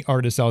and many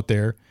artists out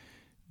there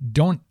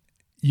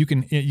you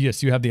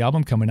have the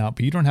album coming out,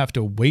 but you don't have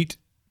to wait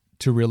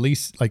to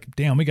release, like,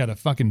 damn, we got a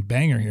fucking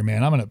banger here,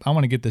 man. I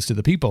want to get this to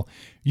the people.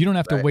 You don't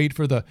have to wait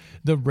for the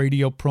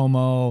radio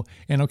promo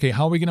and, okay,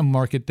 how are we going to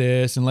market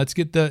this? And let's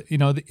get the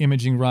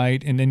imaging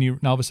right. And then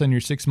all of a sudden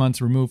you're 6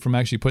 months removed from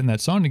actually putting that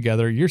song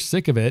together. You're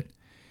sick of it.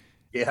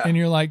 Yeah. And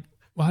you're like,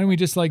 why don't we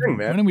just why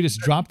don't we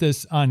just drop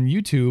this on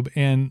YouTube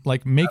and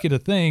like make it a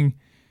thing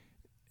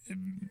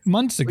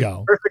months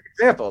ago? Perfect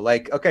example.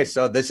 Like, okay,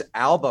 so this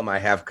album I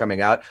have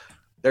coming out,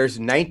 there's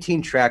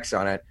 19 tracks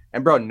on it.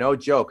 And bro, no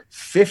joke,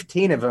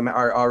 15 of them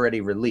are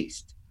already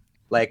released.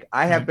 Like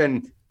I have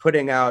been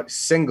putting out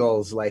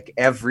singles like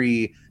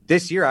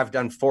this year I've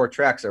done 4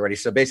 tracks already.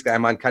 So basically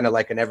I'm on kind of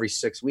like every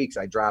 6 weeks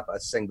I drop a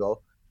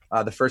single.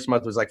 The first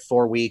month was like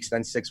 4 weeks,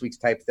 then 6 weeks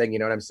type thing. You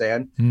know what I'm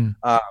saying?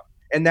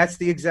 And that's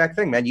the exact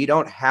thing, man. You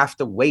don't have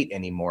to wait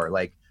anymore.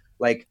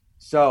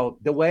 So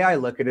the way I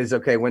look at it is,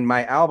 okay, when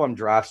my album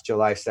drops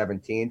July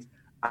 17th,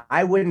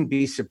 I wouldn't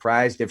be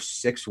surprised if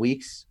 6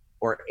 weeks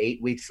or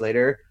 8 weeks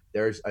later,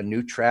 there's a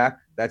new track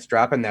that's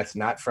dropping that's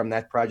not from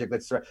that project.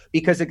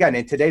 Because again,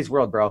 in today's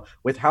world, bro,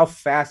 with how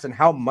fast and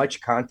how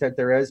much content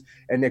there is,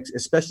 and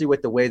especially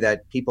with the way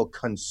that people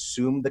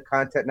consume the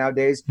content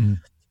nowadays,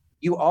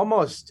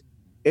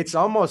 it's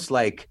almost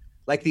like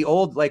the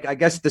old, like, I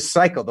guess the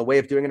cycle, the way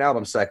of doing an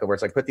album cycle, where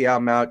it's like put the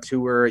album out,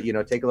 tour,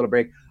 take a little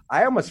break.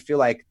 I almost feel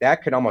like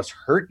that could almost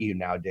hurt you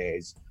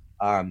nowadays,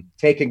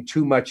 taking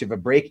too much of a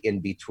break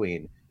in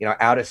between,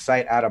 out of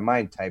sight, out of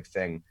mind type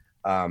thing.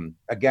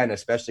 Again,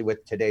 especially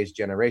with today's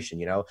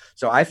generation,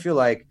 so I feel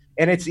like,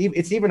 and it's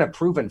even a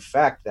proven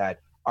fact that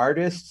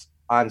artists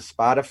on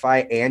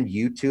Spotify and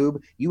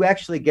YouTube, you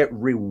actually get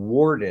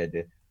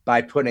rewarded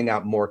by putting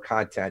out more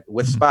content.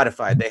 With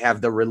Spotify, they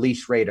have the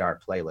release radar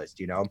playlist,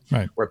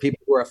 right, where people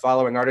who are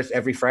following artists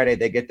every Friday,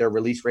 they get their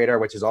release radar,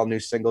 which is all new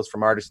singles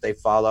from artists they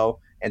follow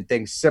and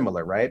things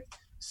similar, right?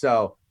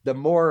 So the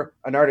more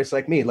an artist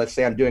like me, let's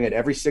say I'm doing it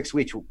every 6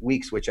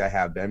 weeks, which I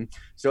have been.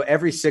 So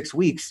every 6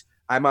 weeks,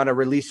 I'm on a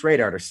release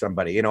radar to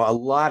somebody, a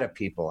lot of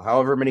people,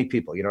 however many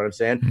people, you know what I'm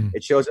saying?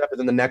 It shows up, and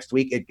then the next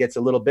week it gets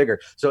a little bigger.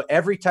 So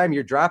every time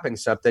you're dropping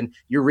something,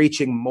 you're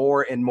reaching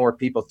more and more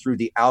people through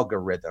the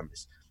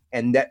algorithms.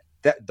 And that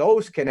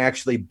those can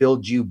actually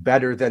build you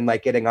better than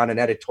like getting on an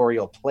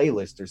editorial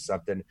playlist or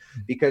something,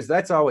 because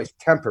that's always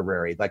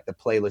temporary, like the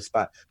playlist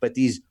spot. But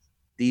these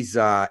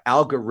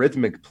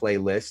algorithmic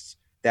playlists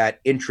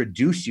that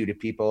introduce you to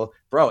people,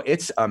 bro,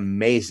 it's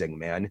amazing,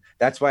 man.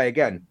 That's why,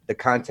 again, the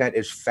content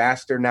is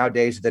faster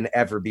nowadays than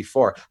ever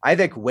before. I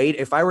think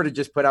if I were to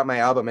just put out my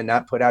album and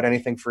not put out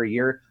anything for a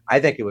year, I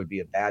think it would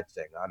be a bad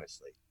thing,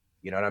 honestly.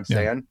 You know what I'm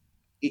saying?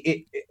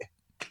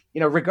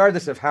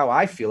 Regardless of how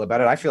I feel about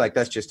it, I feel like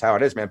that's just how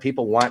it is, man.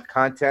 People want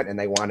content and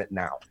they want it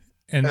now.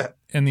 And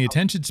the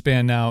attention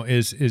span now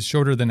is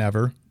shorter than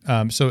ever.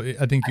 So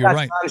I think you're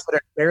right. Songs that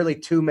are barely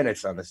 2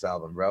 minutes on this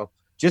album, bro.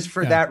 Just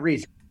for that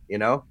reason,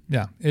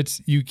 Yeah,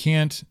 you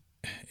can't,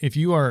 if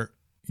you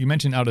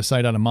mentioned out of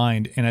sight, out of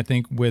mind. And I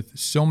think with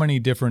so many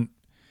different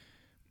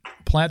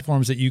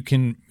platforms that you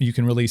can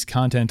release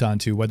content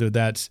onto, whether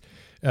that's,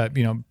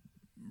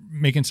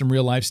 making some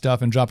real life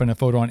stuff and dropping a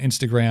photo on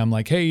Instagram,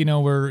 like, hey,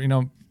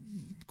 we're,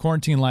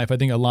 quarantine life. I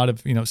think a lot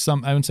of,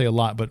 some, I wouldn't say a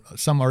lot, but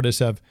some artists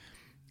have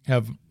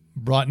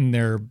brought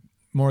in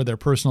more of their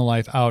personal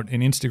life out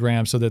in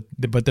Instagram, so that,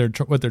 but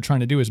what they're trying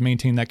to do is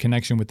maintain that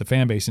connection with the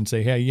fan base and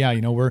say, hey, yeah,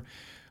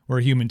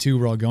 we're human too.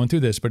 We're all going through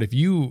this. But if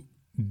you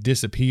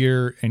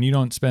disappear and you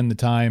don't spend the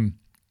time,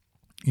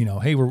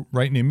 hey, we're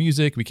writing new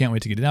music, we can't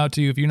wait to get it out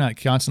to you. If you're not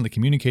constantly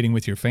communicating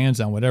with your fans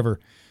on whatever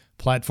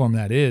platform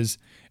that is,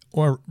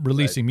 or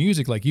releasing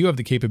music, like you have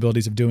the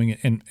capabilities of doing it,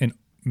 and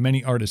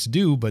many artists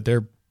do, but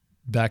they're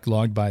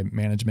backlogged by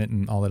management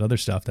and all that other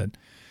stuff that,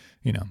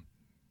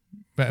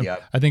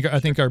 I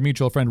think our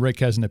mutual friend Rick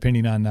has an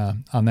opinion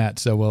on that.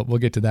 So we'll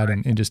get to that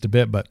in just a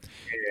bit. But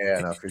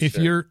if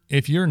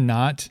you're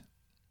not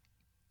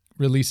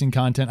releasing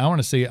content, I want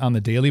to say on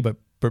the daily, but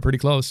pretty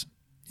close,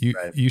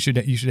 you should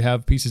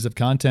have pieces of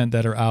content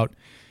that are out,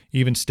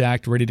 even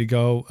stacked, ready to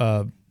go.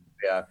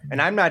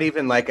 And I'm not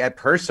even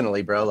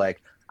personally, bro,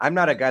 I'm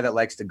not a guy that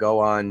likes to go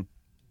on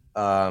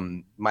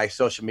my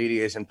social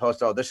medias and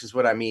post, oh, this is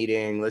what I'm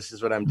eating, this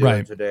is what I'm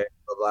doing today,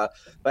 blah, blah.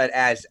 But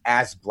as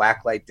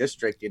Blacklight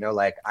District,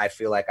 I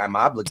feel like I'm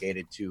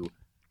obligated to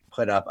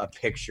put up a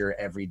picture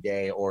every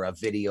day, or a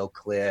video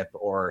clip,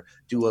 or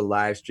do a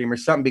live stream or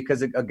something,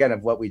 because again,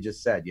 of what we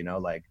just said,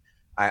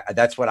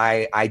 that's what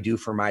I do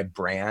for my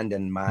brand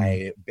and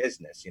my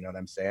business. You know what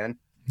I'm saying?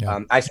 Yeah.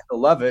 I still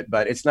love it,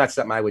 but it's not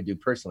something I would do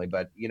personally.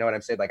 But you know what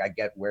I'm saying? I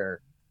get where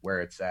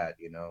it's at,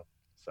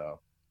 So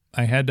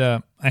I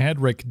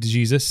had Rick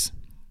Jesus,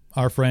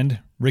 our friend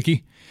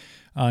Ricky,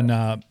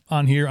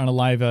 on here on a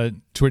live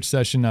Twitch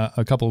session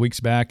a couple of weeks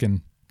back,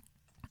 and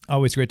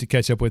always great to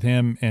catch up with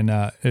him. And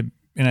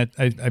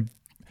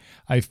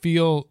I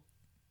feel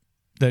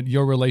that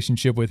your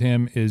relationship with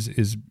him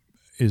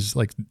is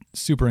like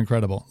super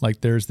incredible.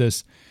 Like there's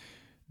this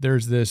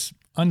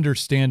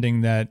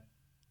understanding that,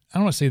 I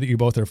don't want to say that you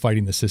both are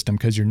fighting the system,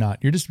 because you're not.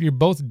 You're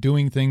both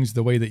doing things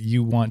the way that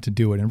you want to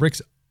do it. And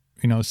Rick's,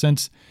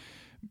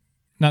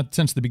 not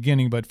since the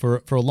beginning, but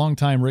for a long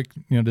time, Rick,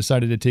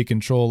 decided to take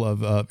control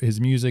of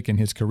his music and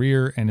his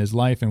career and his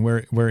life, and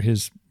where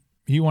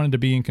he wanted to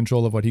be in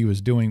control of what he was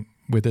doing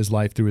with his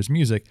life through his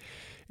music.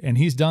 And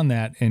he's done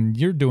that, and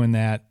you're doing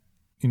that.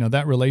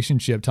 That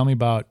relationship. Tell me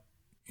about,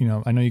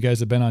 I know you guys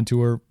have been on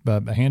tour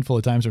a handful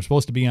of times. We're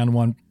supposed to be on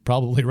one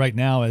probably right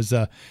now as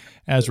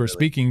we're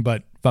speaking,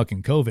 but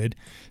fucking COVID.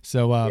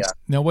 So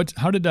now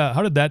how did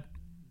that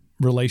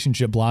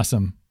relationship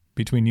blossom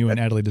between you and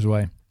Adelaide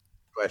Desway?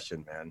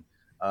 Question, man.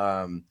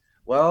 I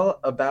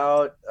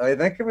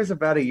think it was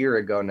about a year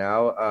ago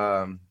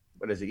now.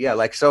 What is it?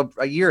 Yeah, so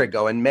a year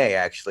ago in May,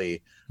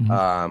 actually,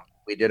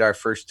 we did our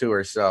first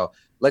tour. So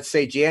let's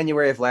say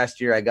January of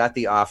last year, I got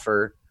the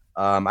offer.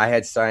 I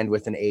had signed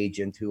with an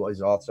agent who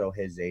was also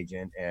his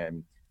agent,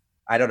 and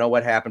I don't know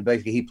what happened.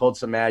 Basically, he pulled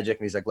some magic,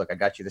 and he's like, "Look, I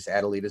got you this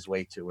Adelita's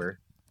Way tour."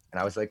 And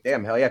I was like,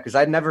 "Damn, hell yeah!" Because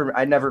I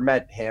never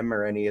met him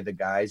or any of the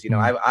guys. You know,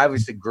 I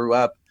obviously grew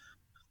up,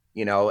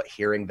 you know,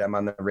 hearing them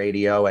on the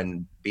radio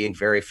and being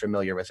very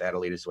familiar with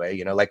Adelita's Way.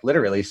 You know, like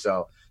literally.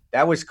 So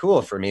that was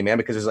cool for me, man,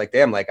 because it's like,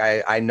 damn, like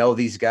I know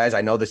these guys,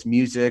 I know this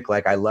music,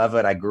 like I love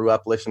it. I grew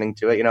up listening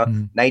to it, you know,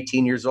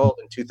 19 years old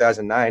in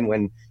 2009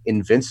 when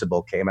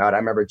Invincible came out. I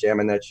remember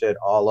jamming that shit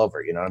all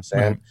over, you know what I'm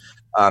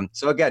saying?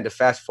 So again, to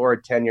fast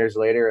forward 10 years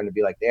later and to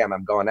be like, damn,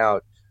 I'm going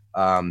out.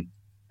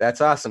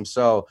 That's awesome.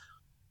 So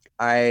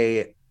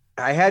I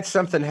had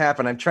something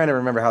happen. I'm trying to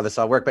remember how this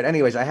all worked, but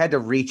anyways, I had to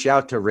reach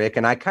out to Rick,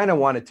 and I kind of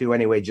wanted to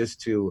anyway,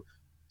 just to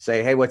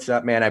say, hey, what's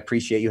up, man? I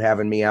appreciate you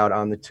having me out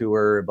on the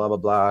tour, blah, blah,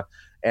 blah.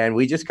 And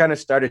we just kind of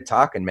started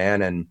talking,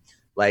 man. And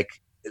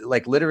like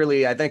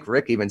literally, I think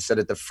Rick even said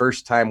it the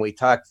first time we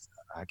talked.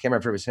 I can't remember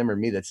if it was him or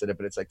me that said it,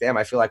 but it's like, damn,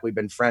 I feel like we've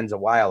been friends a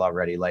while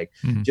already. Like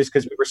just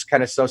because we were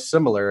kind of so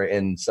similar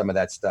in some of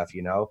that stuff,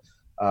 you know?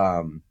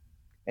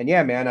 And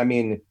yeah, man, I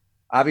mean,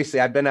 obviously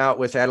I've been out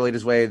with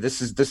Adelita's Way.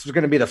 This is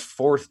going to be the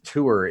 4th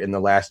tour in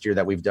the last year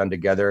that we've done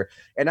together.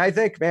 And I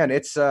think, man,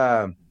 it's,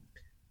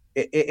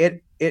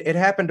 it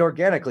happened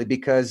organically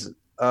because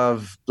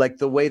of like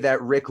the way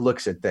that Rick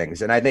looks at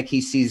things. And I think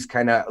he sees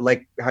kind of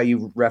like how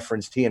you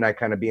referenced he and I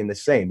kind of being the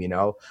same, you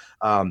know,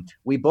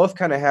 we both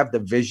kind of have the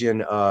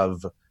vision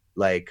of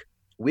like,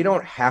 we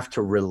don't have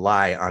to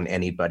rely on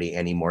anybody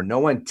anymore. No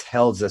one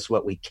tells us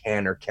what we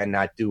can or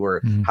cannot do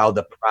or how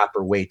the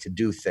proper way to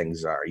do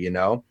things are, you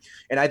know?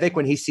 And I think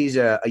when he sees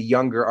a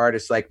younger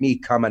artist like me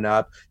coming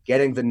up,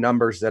 getting the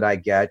numbers that I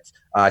get,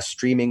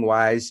 streaming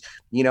wise,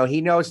 you know, he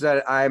knows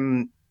that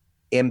I'm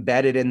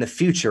embedded in the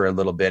future a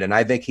little bit. And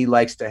I think he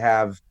likes to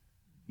have,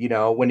 you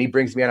know, when he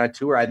brings me on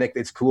tour, I think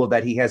it's cool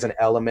that he has an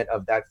element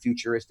of that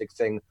futuristic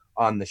thing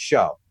on the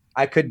show.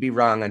 I could be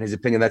wrong on his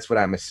opinion. That's what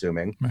I'm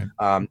assuming.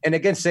 Right. And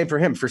again, same for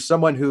him, for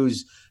someone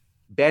who's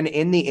been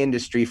in the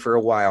industry for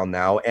a while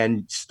now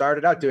and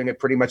started out doing it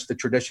pretty much the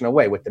traditional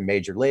way with the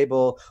major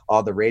label,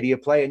 all the radio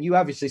play. And you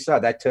obviously saw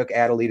that took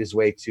Adelita's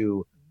Way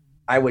to,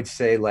 I would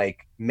say,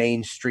 like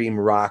mainstream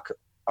rock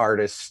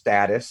artist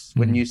status,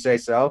 wouldn't you say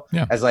so?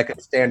 Yeah. As like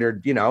a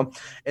standard, you know.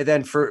 And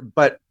then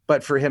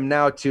but for him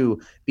now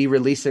to be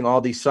releasing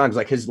all these songs,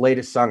 like his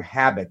latest song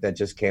Habit that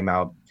just came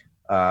out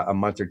a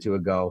month or two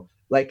ago,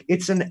 like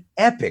it's an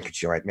epic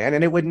joint, man.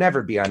 And it would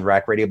never be on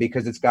rock radio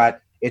because it's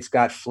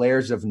got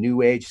flares of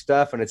new age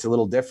stuff and it's a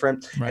little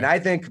different. Right. And I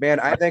think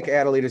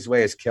Adelita's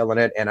Way is killing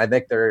it, and I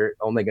think they're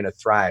only going to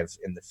thrive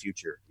in the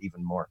future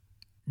even more.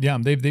 Yeah,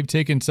 they've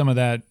taken some of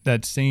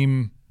that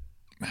same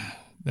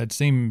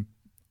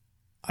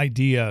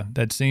idea,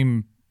 that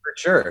same, for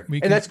sure.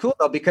 And that's cool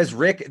though, because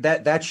Rick,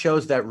 that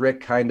shows that Rick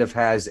kind of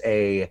has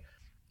an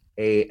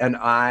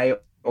eye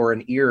or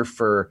an ear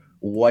for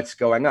what's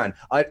going on.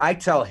 I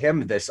tell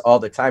him this all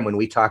the time when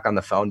we talk on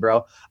the phone,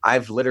 bro.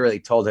 I've literally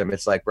told him,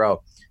 it's like,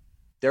 bro,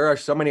 there are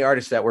so many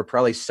artists that were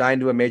probably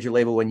signed to a major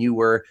label when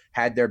you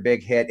had their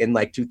big hit in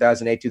like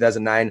 2008,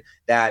 2009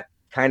 that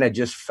kind of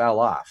just fell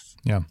off.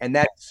 Yeah. And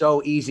that's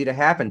so easy to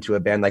happen to a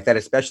band like that,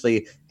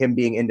 especially him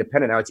being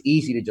independent. Now it's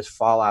easy to just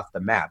fall off the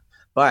map.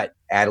 But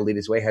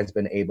Adelita's Way has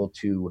been able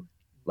to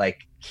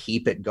like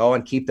keep it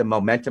going, keep the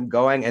momentum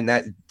going. And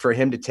that for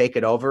him to take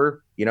it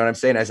over, you know what I'm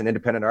saying, as an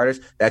independent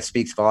artist, that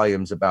speaks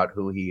volumes about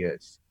who he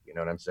is. You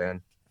know what I'm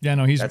saying? Yeah,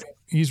 no,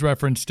 he's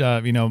referenced,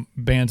 you know,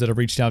 bands that have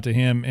reached out to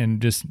him and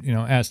just, you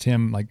know, asked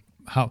him like,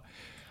 how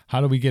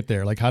do we get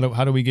there? Like, how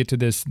do we get to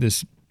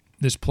this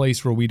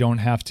place where we don't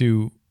have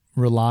to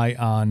rely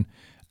on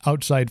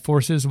outside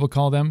forces, we'll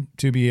call them,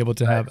 to be able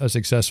to have a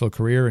successful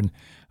career. And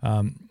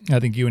I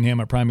think you and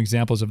him are prime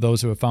examples of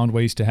those who have found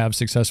ways to have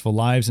successful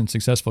lives and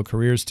successful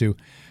careers to,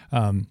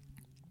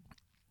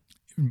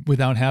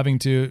 without having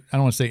to, I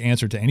don't want to say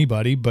answer to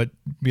anybody, but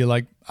be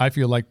like, I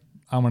feel like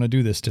I want to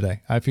do this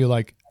today. I feel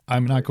like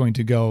I'm not going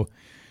to go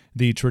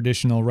the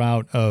traditional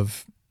route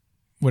of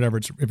whatever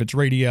if it's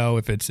radio,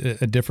 if it's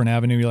a different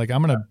avenue. You're like,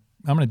 I'm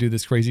gonna do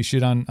this crazy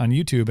shit on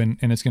YouTube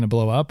and it's gonna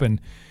blow up, and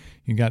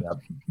you got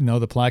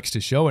the plaques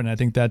to show it. And I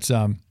think that's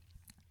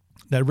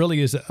that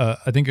really is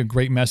I think a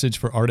great message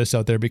for artists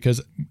out there,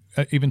 because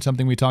even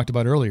something we talked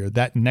about earlier,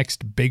 that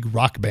next big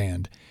rock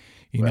band,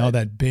 you know,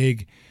 that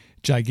big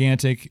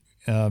gigantic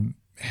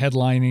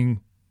headlining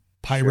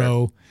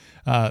pyro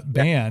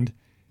band.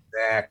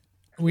 Exactly.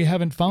 We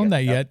haven't found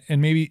that yet.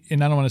 And I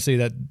don't want to say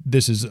that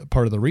this is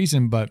part of the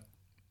reason, but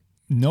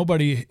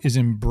nobody is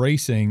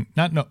embracing,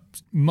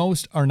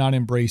 most are not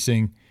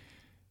embracing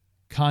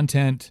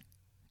content,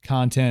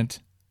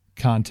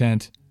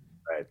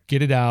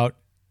 get it out,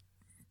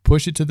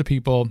 push it to the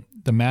people,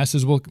 the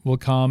masses will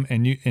come,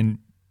 and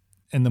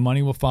the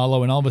money will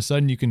follow. And all of a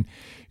sudden you can,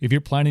 if you're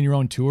planning your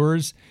own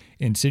tours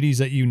in cities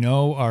that you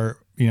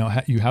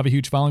have a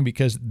huge following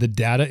because the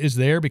data is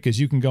there, because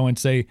you can go and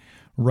say,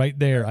 right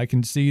there, I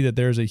can see that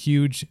there's a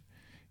huge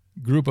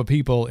group of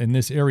people in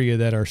this area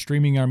that are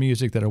streaming our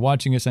music, that are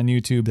watching us on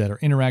YouTube, that are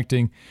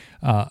interacting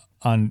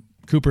on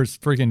Cooper's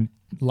freaking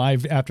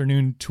live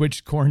afternoon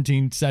Twitch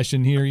quarantine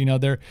session here. You know,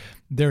 they're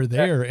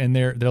there and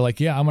they're like,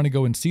 yeah, I'm going to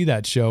go and see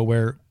that show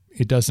where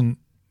it doesn't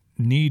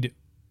need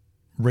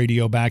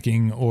radio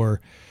backing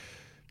or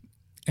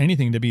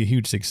anything to be a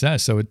huge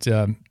success. So it's,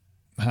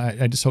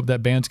 I just hope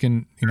that bands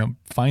can, you know,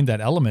 find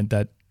that element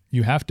that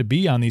you have to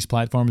be on these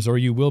platforms or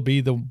you will be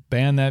the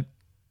band that,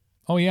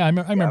 oh yeah, I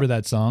remember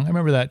that song. I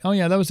remember that. Oh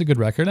yeah, that was a good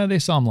record. They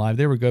saw them live.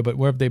 They were good, but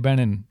where have they been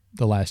in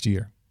the last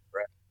year?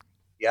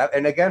 Yeah,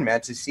 and again,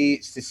 man, to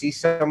see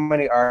so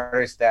many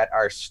artists that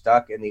are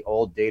stuck in the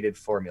old dated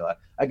formula.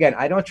 Again,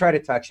 I don't try to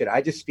touch it.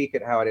 I just speak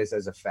it how it is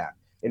as a fact.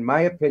 In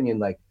my opinion,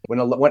 like when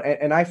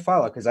and I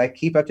follow because I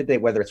keep up to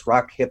date, whether it's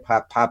rock, hip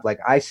hop, pop, like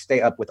I stay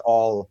up with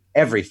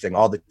everything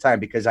all the time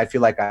because I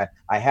feel like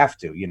I have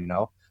to, you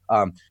know.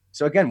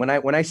 So again, when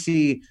I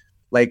see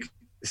like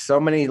so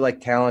many like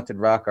talented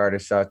rock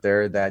artists out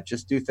there that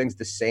just do things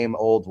the same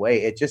old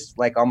way, it just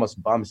like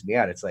almost bums me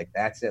out. It's like,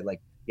 that's it.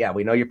 Like, yeah,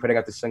 we know you're putting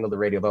out the single, the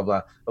radio, blah,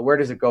 blah, but where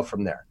does it go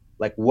from there?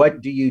 Like,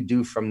 what do you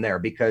do from there?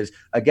 Because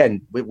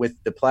again, with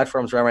the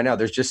platforms right now,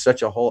 there's just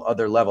such a whole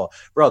other level.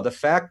 Bro, the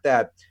fact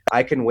that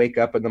I can wake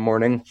up in the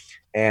morning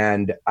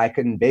and I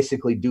can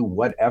basically do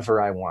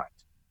whatever I want.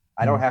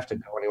 I don't have to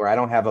go anywhere. I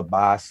don't have a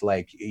boss.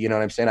 Like, you know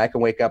what I'm saying? I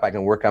can wake up, I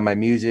can work on my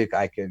music.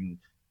 I can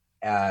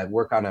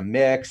work on a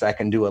mix. I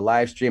can do a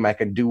live stream. I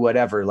can do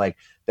whatever. Like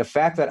the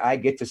fact that I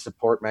get to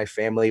support my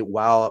family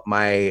while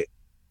I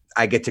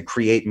get to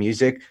create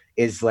music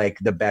is like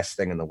the best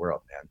thing in the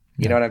world, man.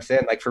 You know what I'm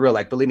saying? Like for real,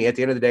 like believe me, at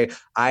the end of the day,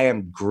 I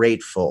am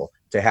grateful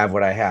to have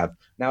what I have.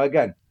 Now,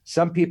 again,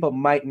 some people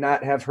might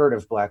not have heard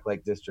of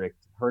Blacklight District,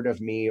 heard of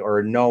me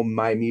or know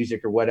my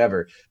music or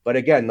whatever. But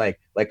again, like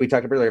we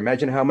talked about earlier,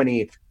 imagine how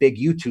many big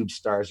YouTube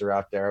stars are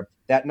out there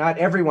that not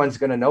everyone's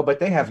going to know, but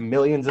they have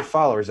millions of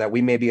followers that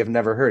we maybe have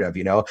never heard of,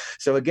 you know?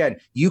 So again,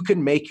 you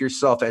can make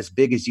yourself as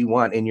big as you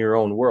want in your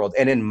own world.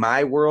 And in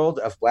my world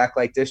of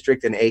Blacklight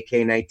District and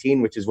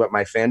AK-19, which is what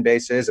my fan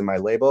base is and my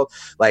label,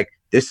 like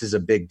this is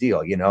a big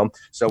deal, you know?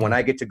 So when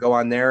I get to go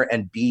on there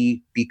and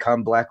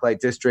become Blacklight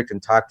District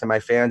and talk to my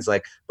fans,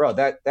 like, bro,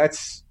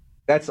 that's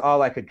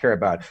all I could care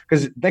about.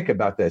 Because think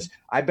about this.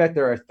 I bet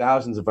there are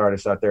thousands of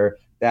artists out there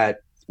that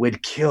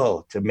would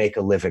kill to make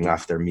a living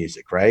off their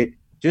music, right?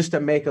 Just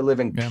to make a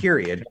living,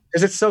 period.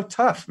 Because it's so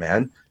tough,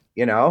 man,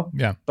 you know?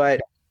 Yeah.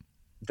 But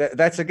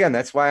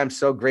that's why I'm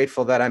so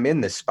grateful that I'm in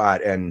this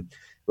spot. And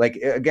like,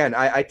 again,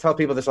 I tell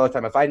people this all the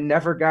time. If I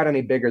never got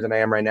any bigger than I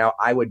am right now,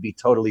 I would be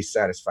totally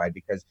satisfied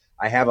because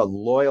I have a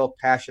loyal,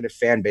 passionate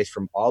fan base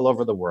from all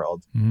over the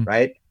world,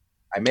 right?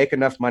 I make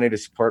enough money to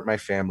support my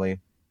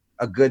family.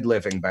 A good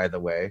living, by the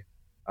way.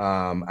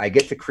 I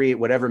get to create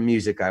whatever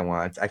music I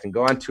want. I can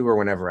go on tour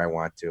whenever I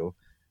want to.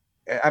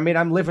 I mean,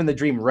 I'm living the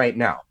dream right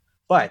now,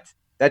 but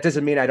that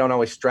doesn't mean I don't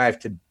always strive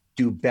to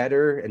do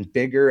better and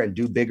bigger and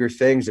do bigger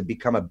things and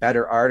become a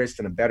better artist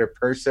and a better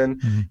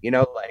person. You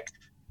know,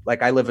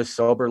 like I live a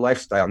sober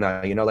lifestyle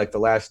now, you know, like the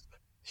last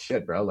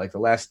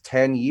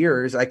 10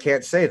 years, I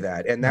can't say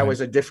that. And that was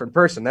a different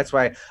person. That's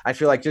why I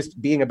feel like just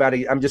being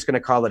I'm just going to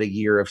call it a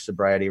year of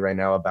sobriety right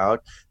now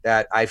about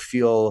that. I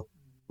feel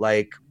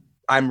like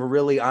I'm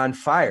really on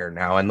fire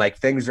now and like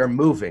things are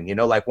moving, you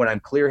know, like when I'm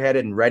clear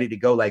headed and ready to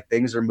go, like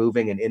things are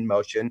moving and in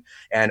motion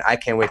and I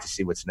can't wait to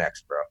see what's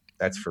next, bro.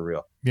 That's for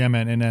real. Yeah,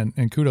 man.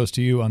 And kudos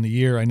to you on the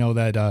year. I know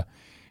that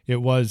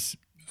it was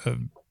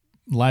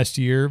last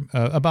year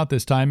about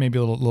this time, maybe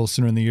a little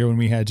sooner in the year when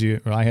we had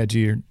you, or I had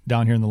you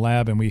down here in the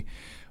lab and we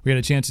had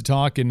a chance to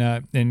talk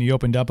and you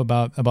opened up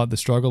about the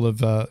struggle of,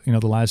 you know,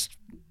 the last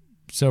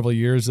several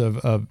years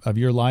of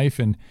your life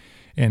and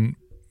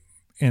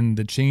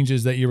the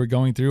changes that you were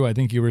going through. I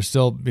think you were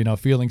still, you know,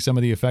 feeling some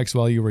of the effects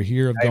while you were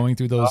here of going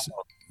through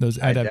those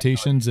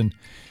adaptations. And,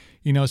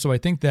 you know, so I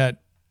think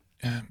that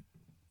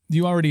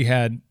you already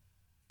had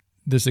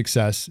the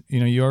success, you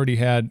know, you already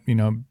had, you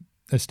know,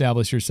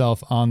 established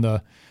yourself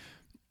on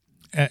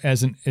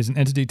as an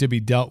entity to be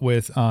dealt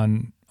with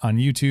on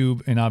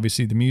YouTube and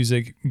obviously the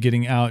music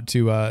getting out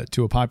to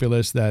a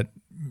populace that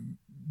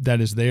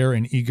is there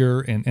and eager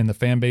and the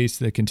fan base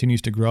that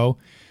continues to grow.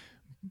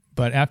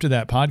 But after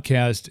that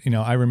podcast, you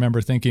know, I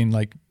remember thinking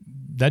like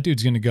that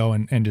dude's going to go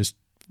and just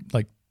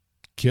like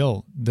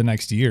kill the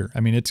next year. I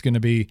mean, it's going to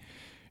be,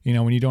 you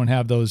know, when you don't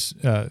have those,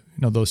 you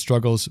know, those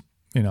struggles,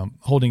 you know,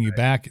 holding you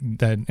back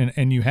that,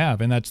 and you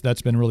have, and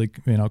that's been really,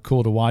 you know,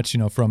 cool to watch, you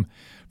know, from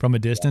a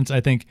distance.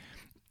 I think,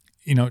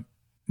 you know,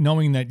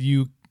 knowing that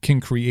you can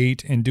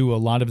create and do a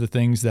lot of the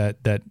things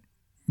that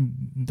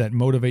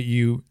motivate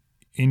you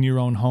in your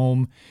own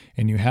home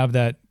and you have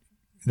that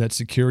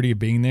security of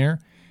being there.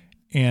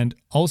 And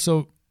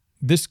also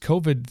this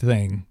COVID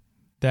thing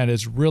that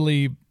has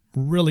really,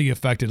 really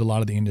affected a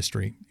lot of the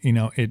industry. You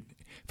know,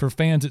 for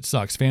fans, it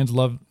sucks. Fans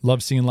love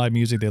seeing live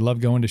music. They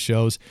love going to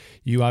shows.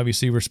 You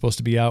obviously were supposed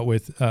to be out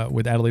with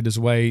Adelaide's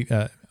Way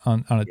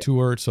on a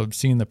tour. So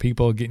seeing the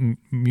people getting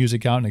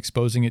music out and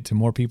exposing it to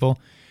more people.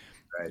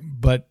 Right.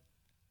 But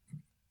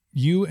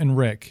you and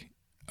Rick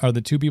are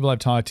the two people I've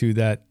talked to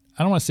that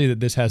I don't want to say that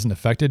this hasn't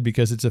affected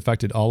because it's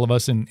affected all of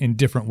us in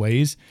different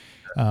ways.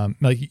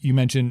 Like you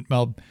mentioned,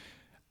 well,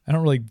 I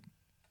don't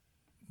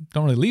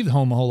really leave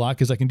home a whole lot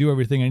because I can do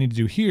everything I need to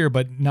do here.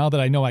 But now that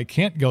I know I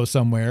can't go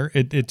somewhere,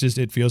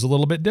 it feels a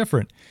little bit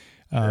different.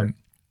 Sure.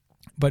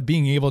 But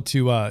being able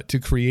to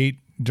create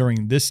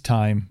during this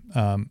time,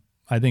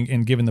 I think,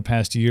 and given the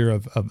past year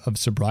of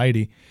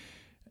sobriety,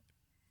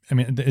 I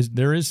mean,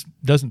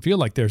 doesn't feel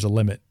like there's a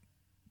limit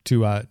to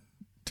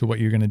what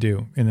you're going to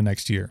do in the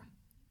next year.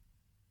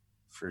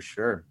 For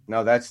sure.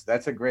 No,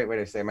 that's a great way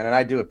to say it, man. And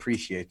I do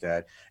appreciate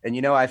that.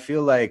 And, I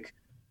feel like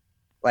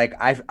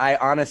I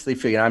honestly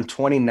feel, I'm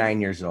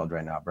 29 years old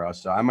right now, bro.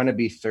 So I'm going to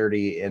be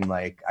 30 in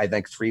I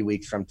think 3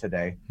 weeks from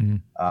today,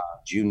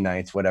 June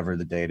 9th, whatever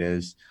the date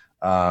is.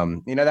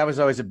 That was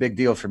always a big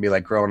deal for me.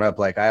 Like growing up,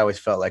 I always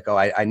felt like,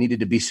 I needed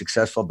to be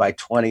successful by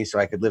 20 so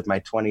I could live my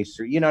 20s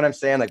through, you know what I'm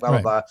saying? Blah,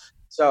 blah, blah.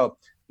 So,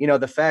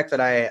 the fact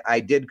that I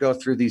did go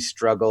through these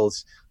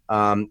struggles,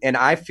 and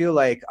I feel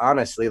like,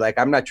 honestly,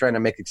 I'm not trying to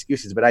make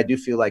excuses, but I do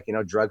feel like,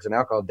 drugs and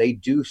alcohol, they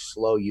do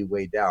slow you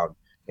way down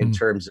in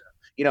terms of,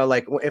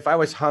 if I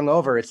was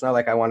hungover, it's not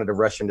like I wanted to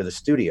rush into the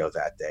studio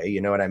that day.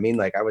 You know what I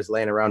mean? I was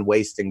laying around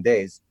wasting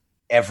days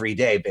every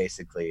day,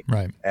 basically.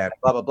 Right. And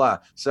blah, blah, blah.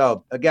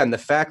 So again, the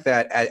fact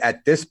that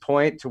at this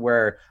point to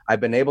where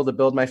I've been able to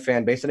build my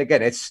fan base, and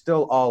again, it's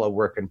still all a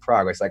work in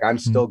progress. I'm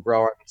still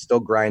growing, still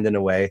grinding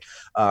away.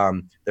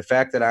 The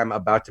fact that I'm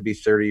about to be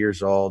 30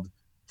 years old,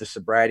 the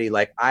sobriety,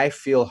 I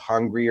feel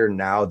hungrier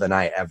now than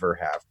I ever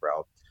have,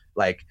 bro.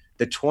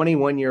 The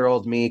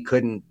 21-year-old me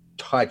couldn't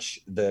touch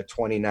the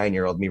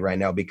 29-year-old me right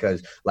now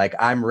because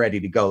I'm ready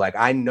to go.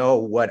 I know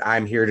what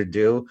I'm here to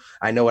do.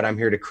 I know what I'm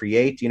here to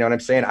create. You know what I'm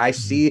saying? I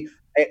see,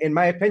 in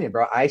my opinion,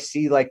 bro, I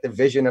see the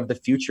vision of the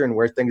future and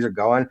where things are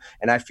going.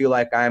 And I feel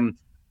like I'm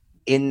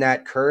in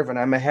that curve and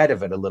I'm ahead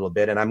of it a little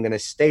bit. And I'm going to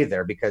stay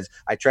there because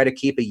I try to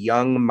keep a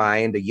young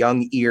mind, a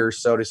young ear,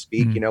 so to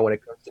speak, when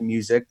it comes to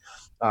music.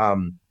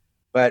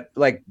 But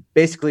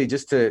basically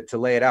just to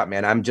lay it out,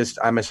 man,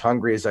 I'm as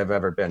hungry as I've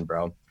ever been,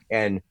 bro.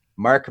 And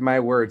mark my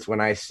words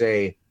when I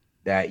say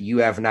that you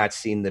have not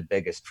seen the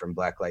biggest from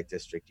Blacklight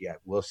District yet.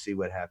 We'll see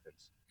what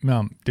happens.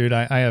 No, dude,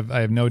 I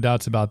have no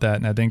doubts about that.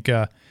 And I think,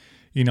 a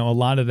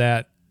lot of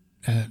that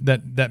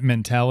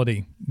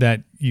mentality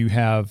that you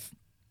have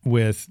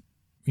with,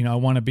 I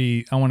want to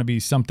be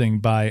something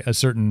by a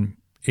certain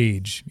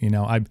age.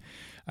 I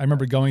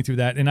remember going through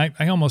that and I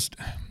want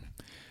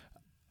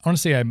to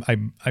say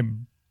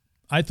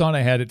I thought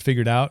I had it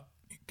figured out.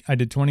 I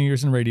did 20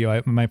 years in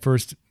radio. My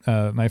first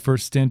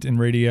stint in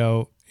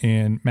radio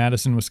in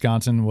Madison,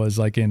 Wisconsin was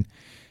in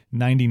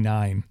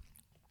 99.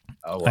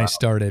 Oh, wow. I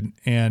started,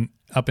 and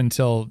up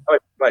until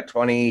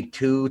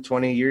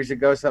 20 years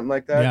ago, something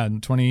like that.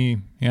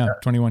 Yeah,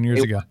 21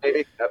 years ago.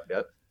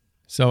 Yep.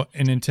 So,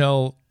 and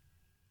until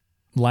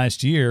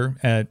last year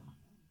at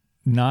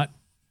not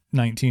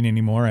 19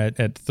 anymore,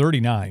 at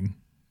 39,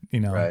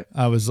 right.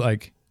 I was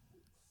like,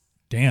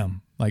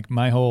 damn.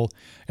 My whole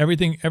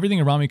everything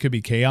around me could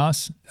be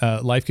chaos.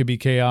 Life could be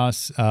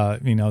chaos.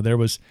 There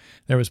was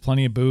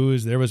plenty of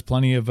booze. There was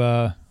plenty of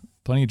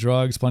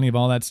drugs, plenty of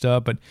all that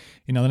stuff. But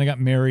then I got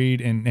married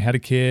and had a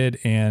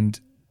kid.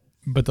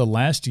 But the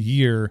last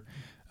year,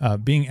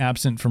 being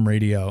absent from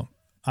radio,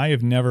 I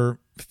have never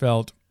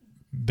felt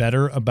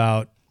better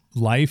about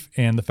life.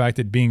 And the fact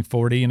that being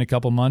 40 in a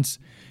couple months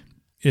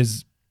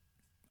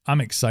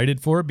I'm excited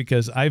for it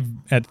because I've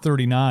at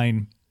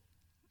 39.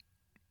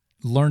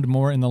 Learned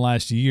more in the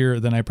last year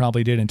than I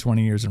probably did in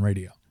 20 years in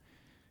radio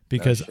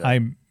because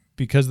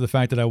because of the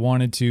fact that I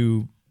wanted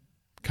to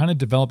kind of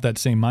develop that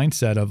same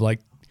mindset of I'm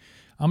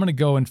going to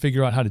go and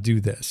figure out how to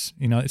do this.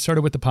 It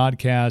started with the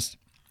podcast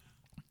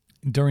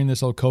during this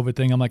whole COVID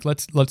thing. I'm like,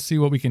 let's see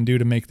what we can do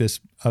to make this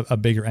a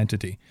bigger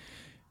entity.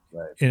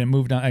 Right. And it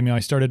moved on. I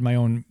started I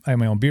have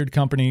my own beard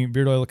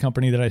oil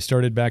company that I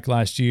started back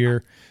last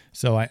year.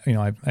 So I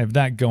have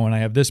that going. I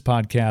have this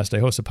podcast. I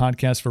host a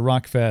podcast for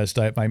Rockfest.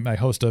 I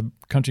host a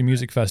country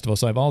music festival.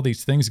 So I have all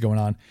these things going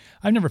on.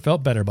 I've never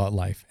felt better about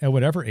life at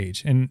whatever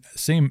age. And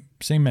same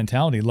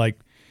mentality.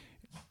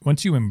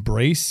 Once you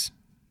embrace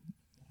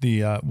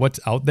the what's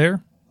out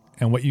there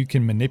and what you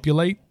can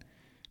manipulate,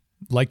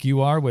 like you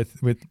are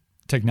with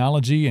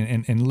technology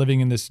and living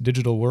in this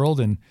digital world,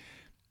 and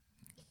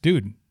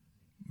dude,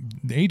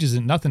 the age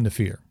isn't nothing to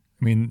fear.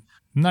 I mean,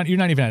 you're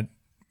not even at,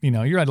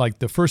 you're at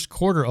the first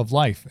quarter of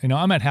life.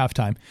 I'm at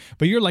halftime,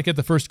 but you're at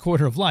the first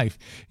quarter of life,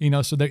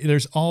 so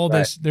there's all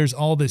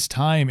this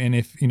time. And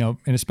if, and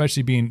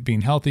especially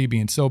being healthy,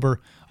 being sober,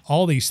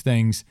 all these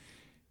things,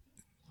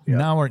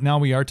 now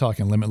we are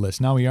talking limitless.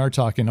 Now we are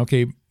talking,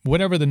 okay,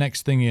 whatever the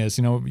next thing is,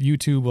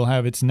 YouTube will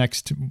have its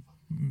next,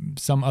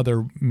 some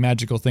other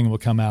magical thing will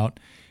come out.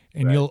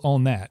 And you'll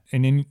own that.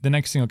 And then the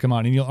next thing will come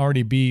out and you'll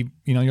already be,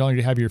 you'll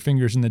already have your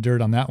fingers in the dirt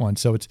on that one.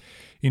 So it's,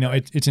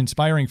 it's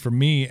inspiring for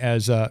me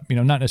as, not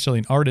necessarily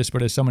an artist,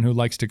 but as someone who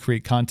likes to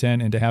create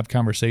content and to have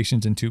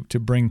conversations and to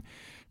bring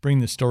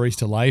the stories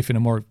to life in a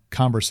more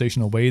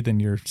conversational way than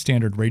your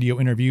standard radio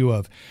interview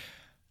of,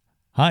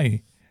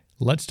 hi,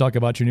 let's talk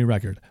about your new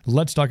record.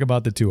 Let's talk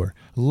about the tour.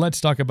 Let's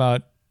talk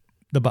about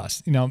the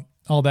bus,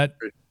 all that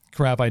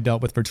crap I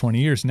dealt with for 20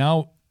 years.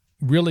 Now,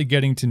 really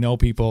getting to know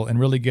people and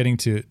really getting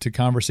to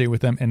conversate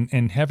with them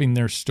and having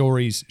their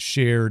stories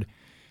shared,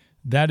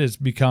 that has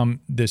become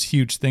this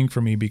huge thing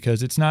for me,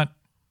 because it's not,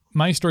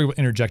 my story will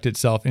interject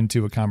itself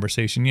into a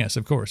conversation, yes,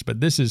 of course, but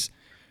this is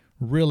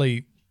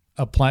really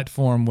a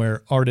platform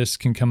where artists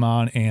can come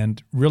on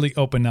and really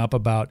open up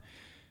about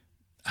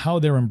how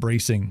they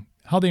embrace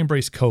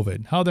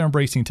COVID, how they're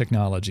embracing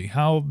technology,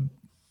 how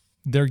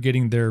they're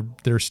getting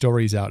their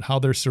stories out, how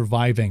they're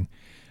surviving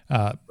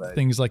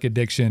things like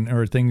addiction,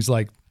 or things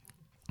like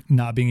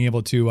not being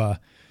able to,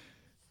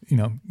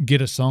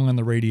 get a song on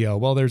the radio.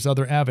 Well, there's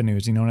other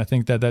avenues, and I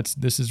think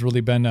this has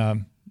really been,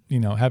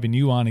 having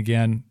you on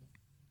again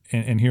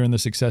and hearing the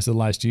success of the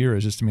last year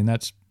is just,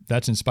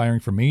 that's inspiring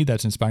for me.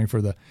 That's inspiring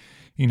for the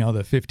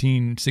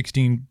 15,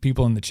 16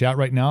 people in the chat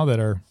right now that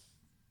are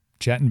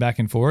chatting back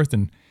and forth,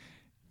 and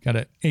got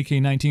a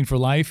AK-19 for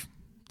life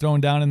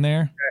thrown down in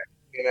there.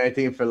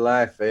 AK-19 for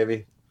life,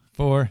 baby.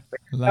 For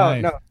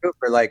life. No,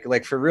 Cooper,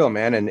 like for real,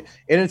 man. And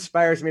it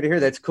inspires me to hear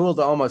that. It's cool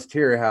to almost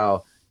hear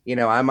how,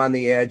 I'm on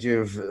the edge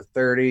of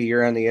 30,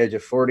 you're on the edge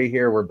of 40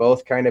 here. We're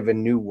both kind of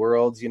in new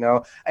worlds,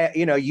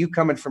 you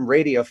coming from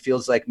radio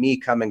feels like me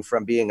coming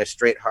from being a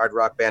straight hard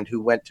rock band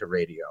who went to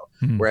radio.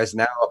 Mm-hmm. Whereas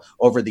now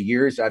over the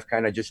years, I've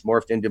kind of just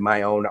morphed into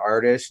my own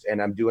artist,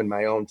 and I'm doing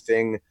my own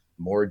thing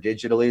more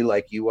digitally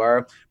like you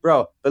are,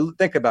 bro. But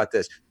think about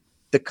this.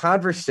 The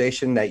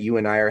conversation that you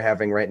and I are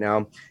having right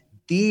now,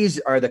 these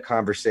are the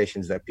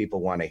conversations that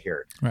people want to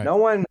hear. Right. No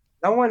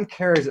one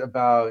cares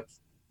about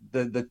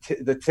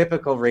the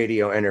typical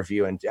radio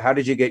interview and how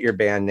did you get your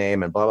band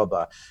name and blah, blah,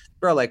 blah.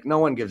 Bro, like no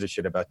one gives a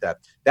shit about that.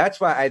 That's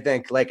why I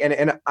think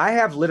and I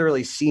have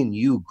literally seen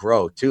you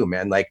grow too,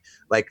 man. Like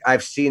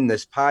I've seen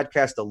this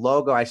podcast, the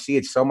logo, I see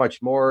it so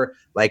much more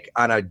like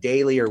on a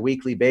daily or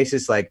weekly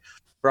basis. Like,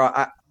 bro,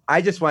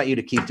 I just want you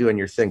to keep doing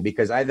your thing,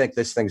 because I think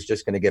this thing's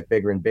just going to get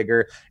bigger and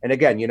bigger. And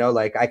again,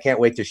 I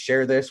can't wait to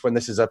share this when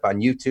this is up on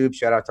YouTube.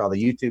 Shout out to all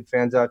the YouTube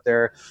fans out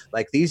there.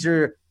 Like these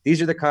are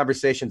the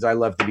conversations I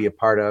love to be a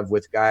part of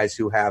with guys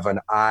who have an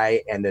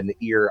eye and an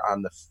ear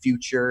on the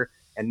future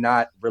and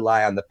not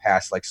rely on the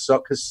past.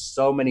 Because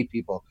so many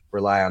people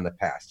rely on the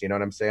past. You know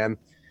what I'm saying?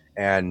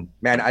 And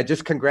man,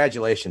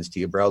 congratulations to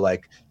you, bro.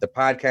 Like the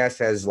podcast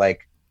has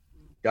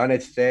done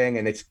its thing,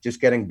 and it's just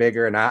getting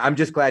bigger. And I'm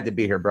just glad to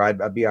be here, bro.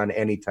 I'll be on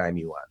anytime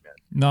you want, man.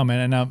 No, man.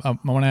 And I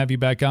want to have you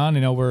back on.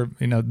 We're,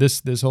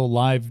 this whole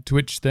live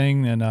Twitch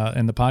thing and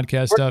the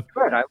podcast stuff.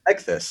 Good. I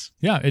like this.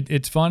 Yeah.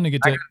 It's fun to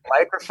get to. I got the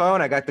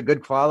microphone. I got the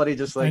good quality,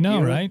 just like I know,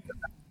 you. Right?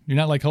 You're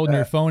not like holding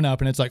your phone up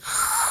and it's like,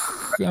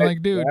 I'm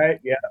like, dude, right?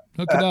 Yeah.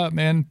 Hook it up,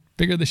 man.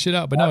 Figure this shit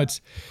out. But no, it's,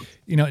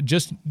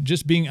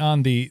 just being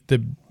on the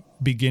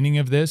beginning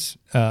of this,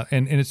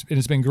 and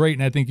it's been great.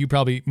 And I think you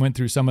probably went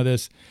through some of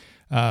this,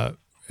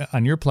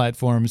 on your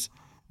platforms,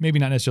 maybe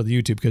not necessarily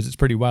YouTube because it's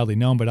pretty widely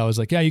known, but I was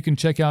like, yeah, you can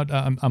check out,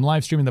 I'm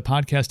live streaming the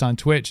podcast on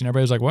Twitch, and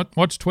everybody was like,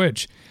 what's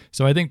Twitch?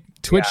 So I think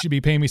Twitch should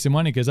be paying me some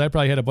money, because I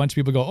probably had a bunch of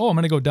people go, oh, I'm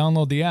going to go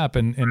download the app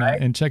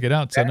and check it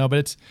out. So no, but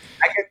it's,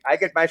 I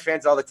get my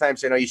fans all the time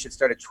saying, you should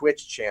start a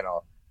Twitch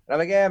channel. And I'm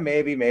like, yeah,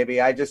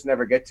 maybe. I just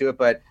never get to it.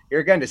 But here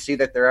again, to see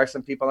that there are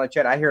some people on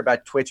chat. I hear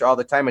about Twitch all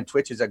the time, and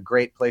Twitch is a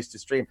great place to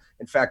stream.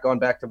 In fact, going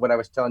back to what I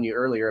was telling you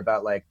earlier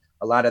about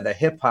a lot of the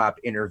hip hop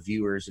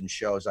interviewers and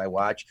shows I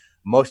watch,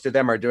 most of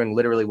them are doing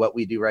literally what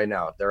we do right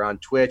now. They're on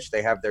Twitch.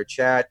 They have their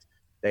chat.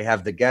 They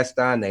have the guest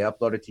on. They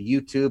upload it to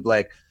YouTube.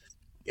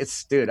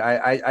 Dude,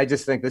 I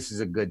just think this is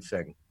a good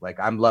thing.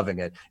 I'm loving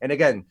it. And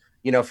again,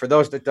 for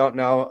those that don't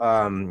know,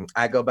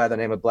 I go by the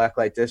name of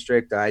Blacklight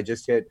District. I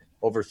just hit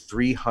over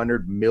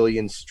 300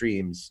 million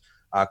streams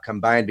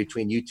combined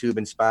between YouTube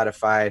and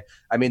Spotify.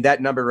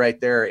 That number right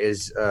there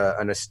is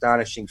an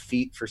astonishing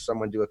feat for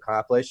someone to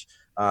accomplish.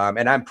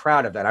 And I'm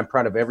proud of that. I'm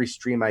proud of every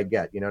stream I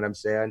get. You know what I'm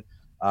saying?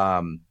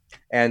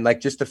 And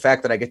just the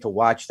fact that I get to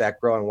watch that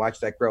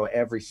grow,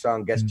 every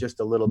song gets just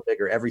a little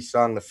bigger. Every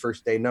song, the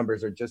first day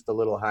numbers are just a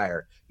little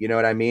higher. You know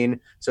what I mean?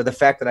 So the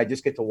fact that I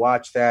just get to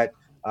watch that,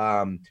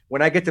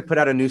 when I get to put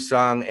out a new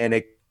song and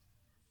it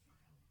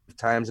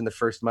times in the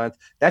first month,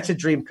 that's a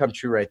dream come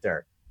true right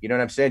there. You know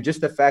what I'm saying?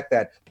 Just the fact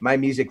that my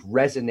music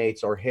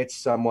resonates or hits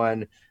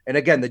someone. And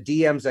again, the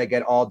DMs I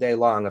get all day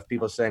long of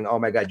people saying, oh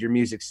my God, your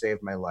music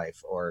saved my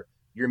life, or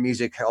your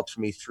music helps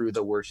me through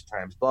the worst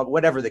times, blah,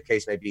 whatever the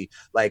case may be.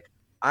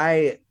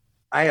 I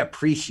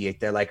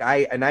appreciate that.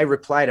 I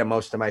reply to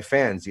most of my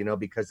fans,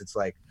 because it's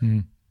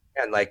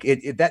and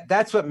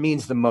that's what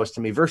means the most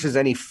to me versus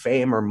any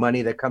fame or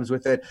money that comes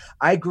with it.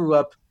 I grew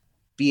up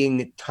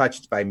being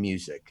touched by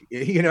music.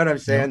 You know what I'm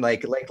saying? Yeah.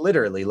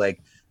 Literally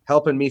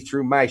helping me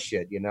through my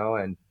shit,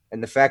 and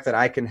the fact that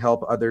I can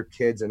help other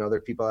kids and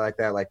other people like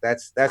that,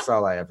 that's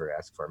all I ever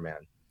ask for, man.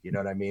 You know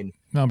what I mean?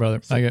 No,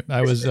 brother.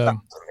 I was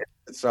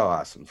it's so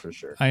awesome for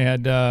sure. I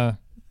had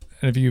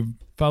if you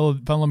follow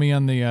me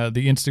on the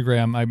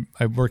Instagram,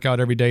 I work out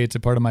every day. It's a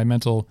part of my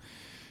mental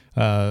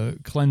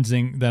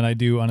cleansing that I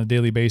do on a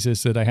daily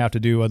basis that I have to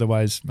do.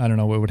 Otherwise, I don't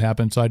know what would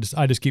happen. So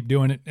I just keep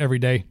doing it every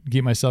day,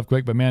 keep myself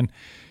quick. But man,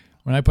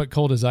 when I put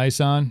Cold as Ice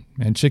on,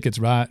 man, shit gets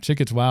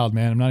wild,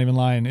 man. I'm not even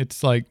lying.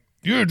 It's like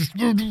yeah, just,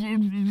 Dude,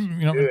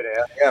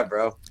 yeah,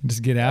 bro.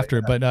 just get after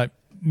it. But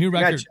new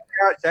record.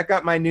 Check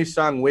out my new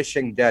song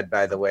 "Wishing Dead,"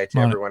 by the way, to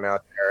everyone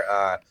out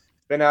there.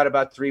 It's been out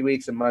about 3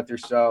 weeks, a month or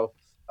so.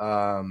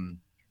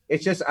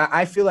 It's just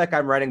I feel like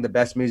I'm writing the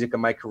best music of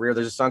my career.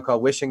 There's a song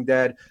called "Wishing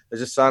Dead."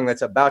 There's a song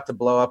that's about to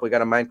blow up. We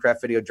got a Minecraft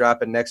video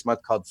dropping next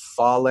month called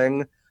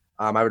 "Falling."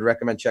 I would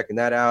recommend checking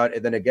that out.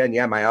 And then again,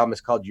 my album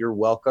is called "You're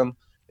Welcome,"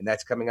 and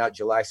that's coming out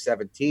July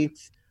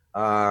 17th.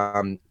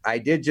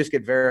 I did just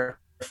get verified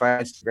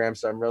on Instagram,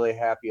 so I'm really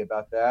happy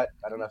about that.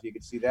 I don't know if you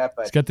could see that,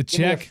 but it's got the check.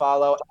 Give me a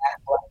follow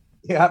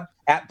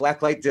at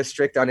Blacklight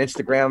District on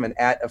Instagram and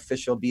at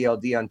official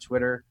BLD on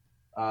Twitter.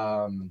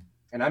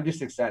 And I'm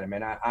just excited,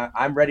 man.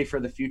 I'm ready for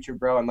the future,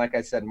 bro. And like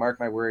I said, mark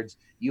my words,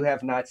 you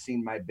have not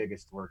seen my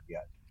biggest work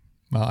yet.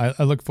 Well,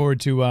 I look forward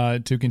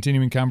to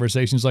continuing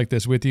conversations like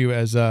this with you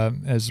as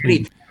we.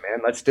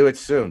 Man, let's do it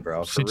soon,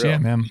 bro. For real. Yeah,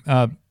 man.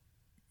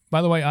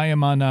 By the way, I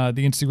am on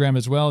the Instagram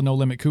as well. No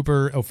Limit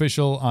Cooper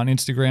official on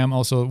Instagram.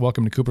 Also,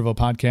 Welcome to Cooperville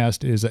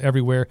podcast is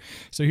everywhere.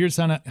 So here's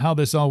how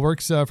this all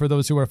works for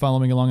those who are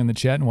following along in the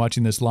chat and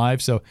watching this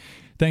live. So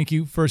thank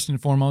you first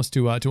and foremost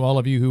to all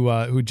of you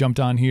who jumped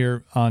on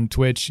here on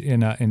Twitch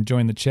and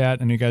joined the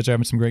chat. And you guys are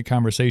having some great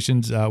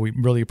conversations. We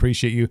really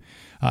appreciate you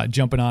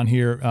jumping on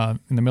here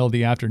in the middle of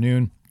the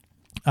afternoon.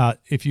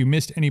 If you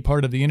missed any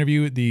part of the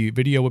interview, the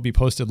video will be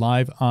posted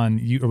live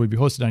will be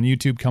posted on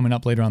YouTube coming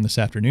up later on this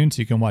afternoon,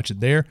 so you can watch it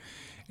there.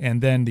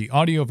 And then the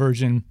audio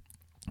version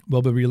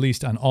will be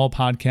released on all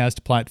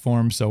podcast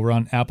platforms. So we're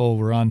on Apple,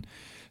 we're on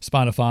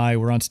Spotify,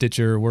 we're on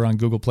Stitcher, we're on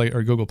Google Play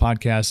or Google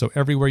Podcasts. So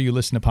everywhere you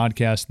listen to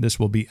podcasts, this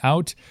will be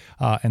out.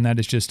 And that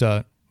is just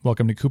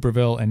Welcome to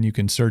Cooperville, and you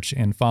can search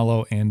and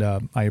follow. And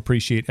I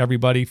appreciate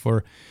everybody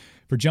for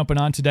jumping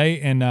on today.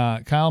 And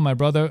Kyle, my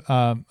brother,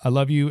 I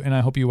love you, and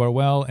I hope you are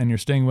well and you're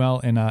staying well,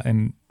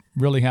 and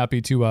really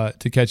happy to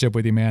catch up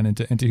with you, man,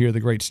 and to hear the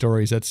great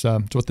stories. That's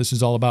what this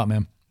is all about,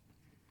 man.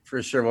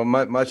 For sure. Well,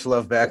 much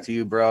love back to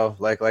you, bro.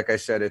 Like I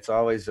said, it's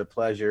always a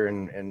pleasure,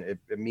 and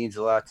it means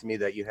a lot to me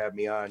that you have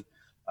me on.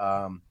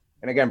 And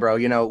again, bro,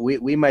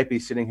 we might be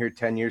sitting here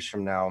 10 years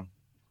from now,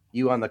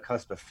 you on the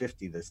cusp of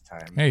 50 this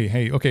time.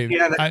 Hey, okay.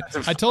 Yeah,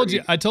 I told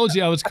you I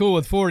was cool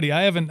with 40.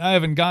 I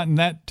haven't gotten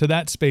to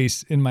that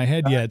space in my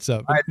head yet.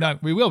 So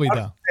we will be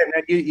though.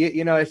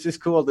 It's just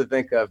cool to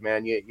think of,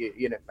 man.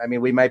 I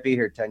mean, we might be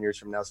here 10 years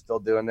from now still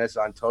doing this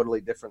on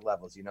totally different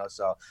levels,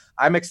 So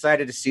I'm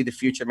excited to see the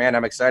future, man.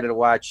 I'm excited to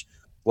watch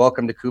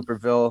Welcome to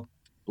Cooperville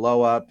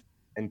blow up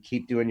and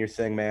keep doing your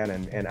thing, man.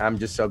 And I'm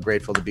just so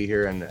grateful to be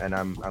here, and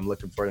I'm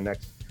looking forward to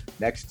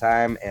next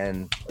time,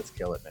 and let's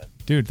kill it, man.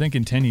 Dude, think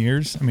in 10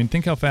 years. I mean,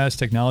 think how fast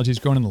technology's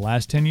grown in the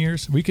last 10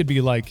 years. We could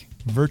be like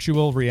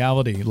virtual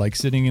reality, like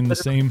sitting in the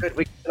same.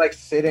 We could like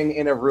sitting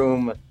in a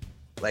room,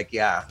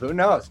 who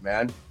knows,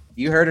 man?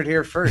 You heard it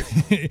here first.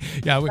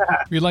 Yeah,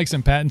 we'd like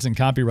some patents and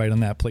copyright on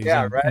that, please.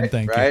 Yeah, right. And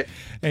thank you.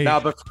 Hey. No,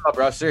 but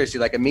bro,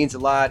 seriously, it means a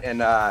lot. And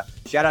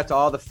shout out to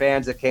all the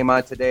fans that came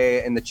on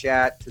today in the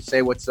chat to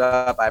say what's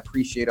up. I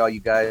appreciate all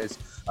you guys.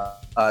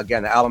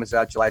 Again, the album is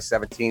out July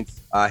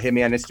 17th. Hit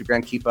me on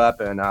Instagram, keep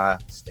up, and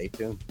stay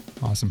tuned.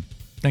 Awesome.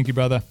 Thank you,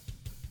 brother.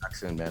 Talk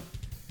soon, man.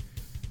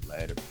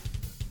 Later.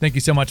 Thank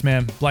you so much,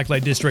 man.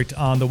 Blacklight District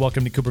on the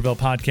Welcome to Cooperville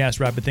podcast,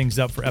 wrapping things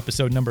up for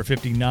episode number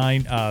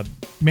 59.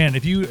 Man,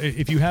 if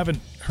you haven't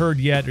heard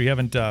yet, or you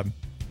haven't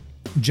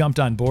jumped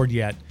on board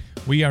yet,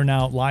 we are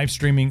now live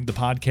streaming the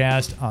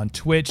podcast on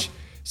Twitch.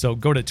 So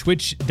go to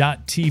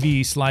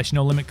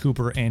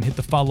twitch.tv/NoLimitCooper and hit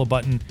the follow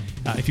button.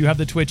 If you have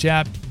the Twitch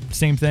app,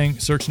 same thing,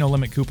 search No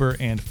Limit Cooper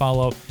and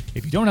follow.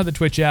 If you don't have the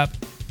Twitch app,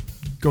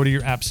 go to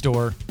your app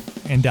store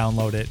and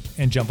download it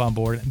and jump on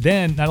board.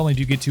 Then not only do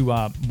you get to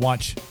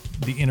watch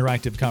the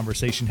interactive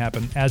conversation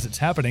happen as it's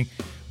happening,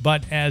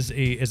 but as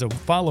a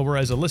follower,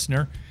 as a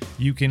listener,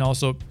 you can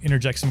also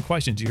interject some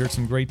questions. You heard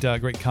some great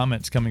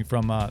comments coming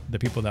from the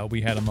people that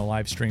we had on the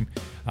live stream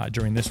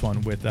during this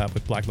one with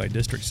Blacklight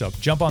District. So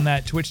jump on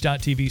that,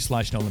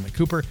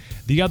 twitch.tv/NoLimitCooper.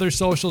 The other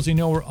socials,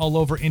 we're all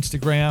over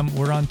Instagram,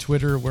 we're on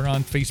Twitter, we're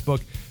on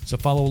Facebook. So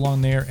follow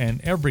along there,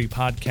 and every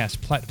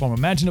podcast platform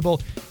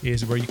imaginable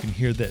is where you can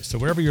hear this. So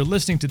wherever you're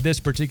listening to this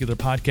particular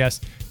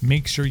podcast,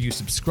 make sure you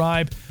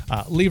subscribe,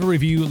 leave a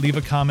review, leave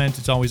a comment.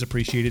 It's always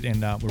appreciated,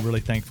 and we're really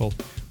thankful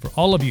for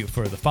all of you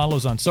for the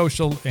follows on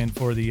social and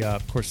for the,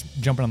 of course,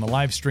 jumping on the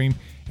live stream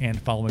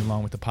and following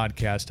along with the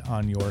podcast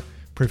on your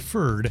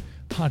preferred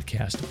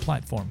podcast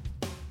platform.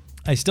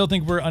 I still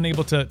think we're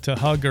unable to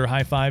hug or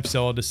high five,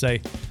 so I'll just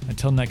say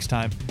until next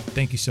time,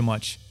 thank you so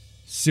much.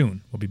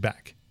 Soon we'll be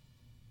back.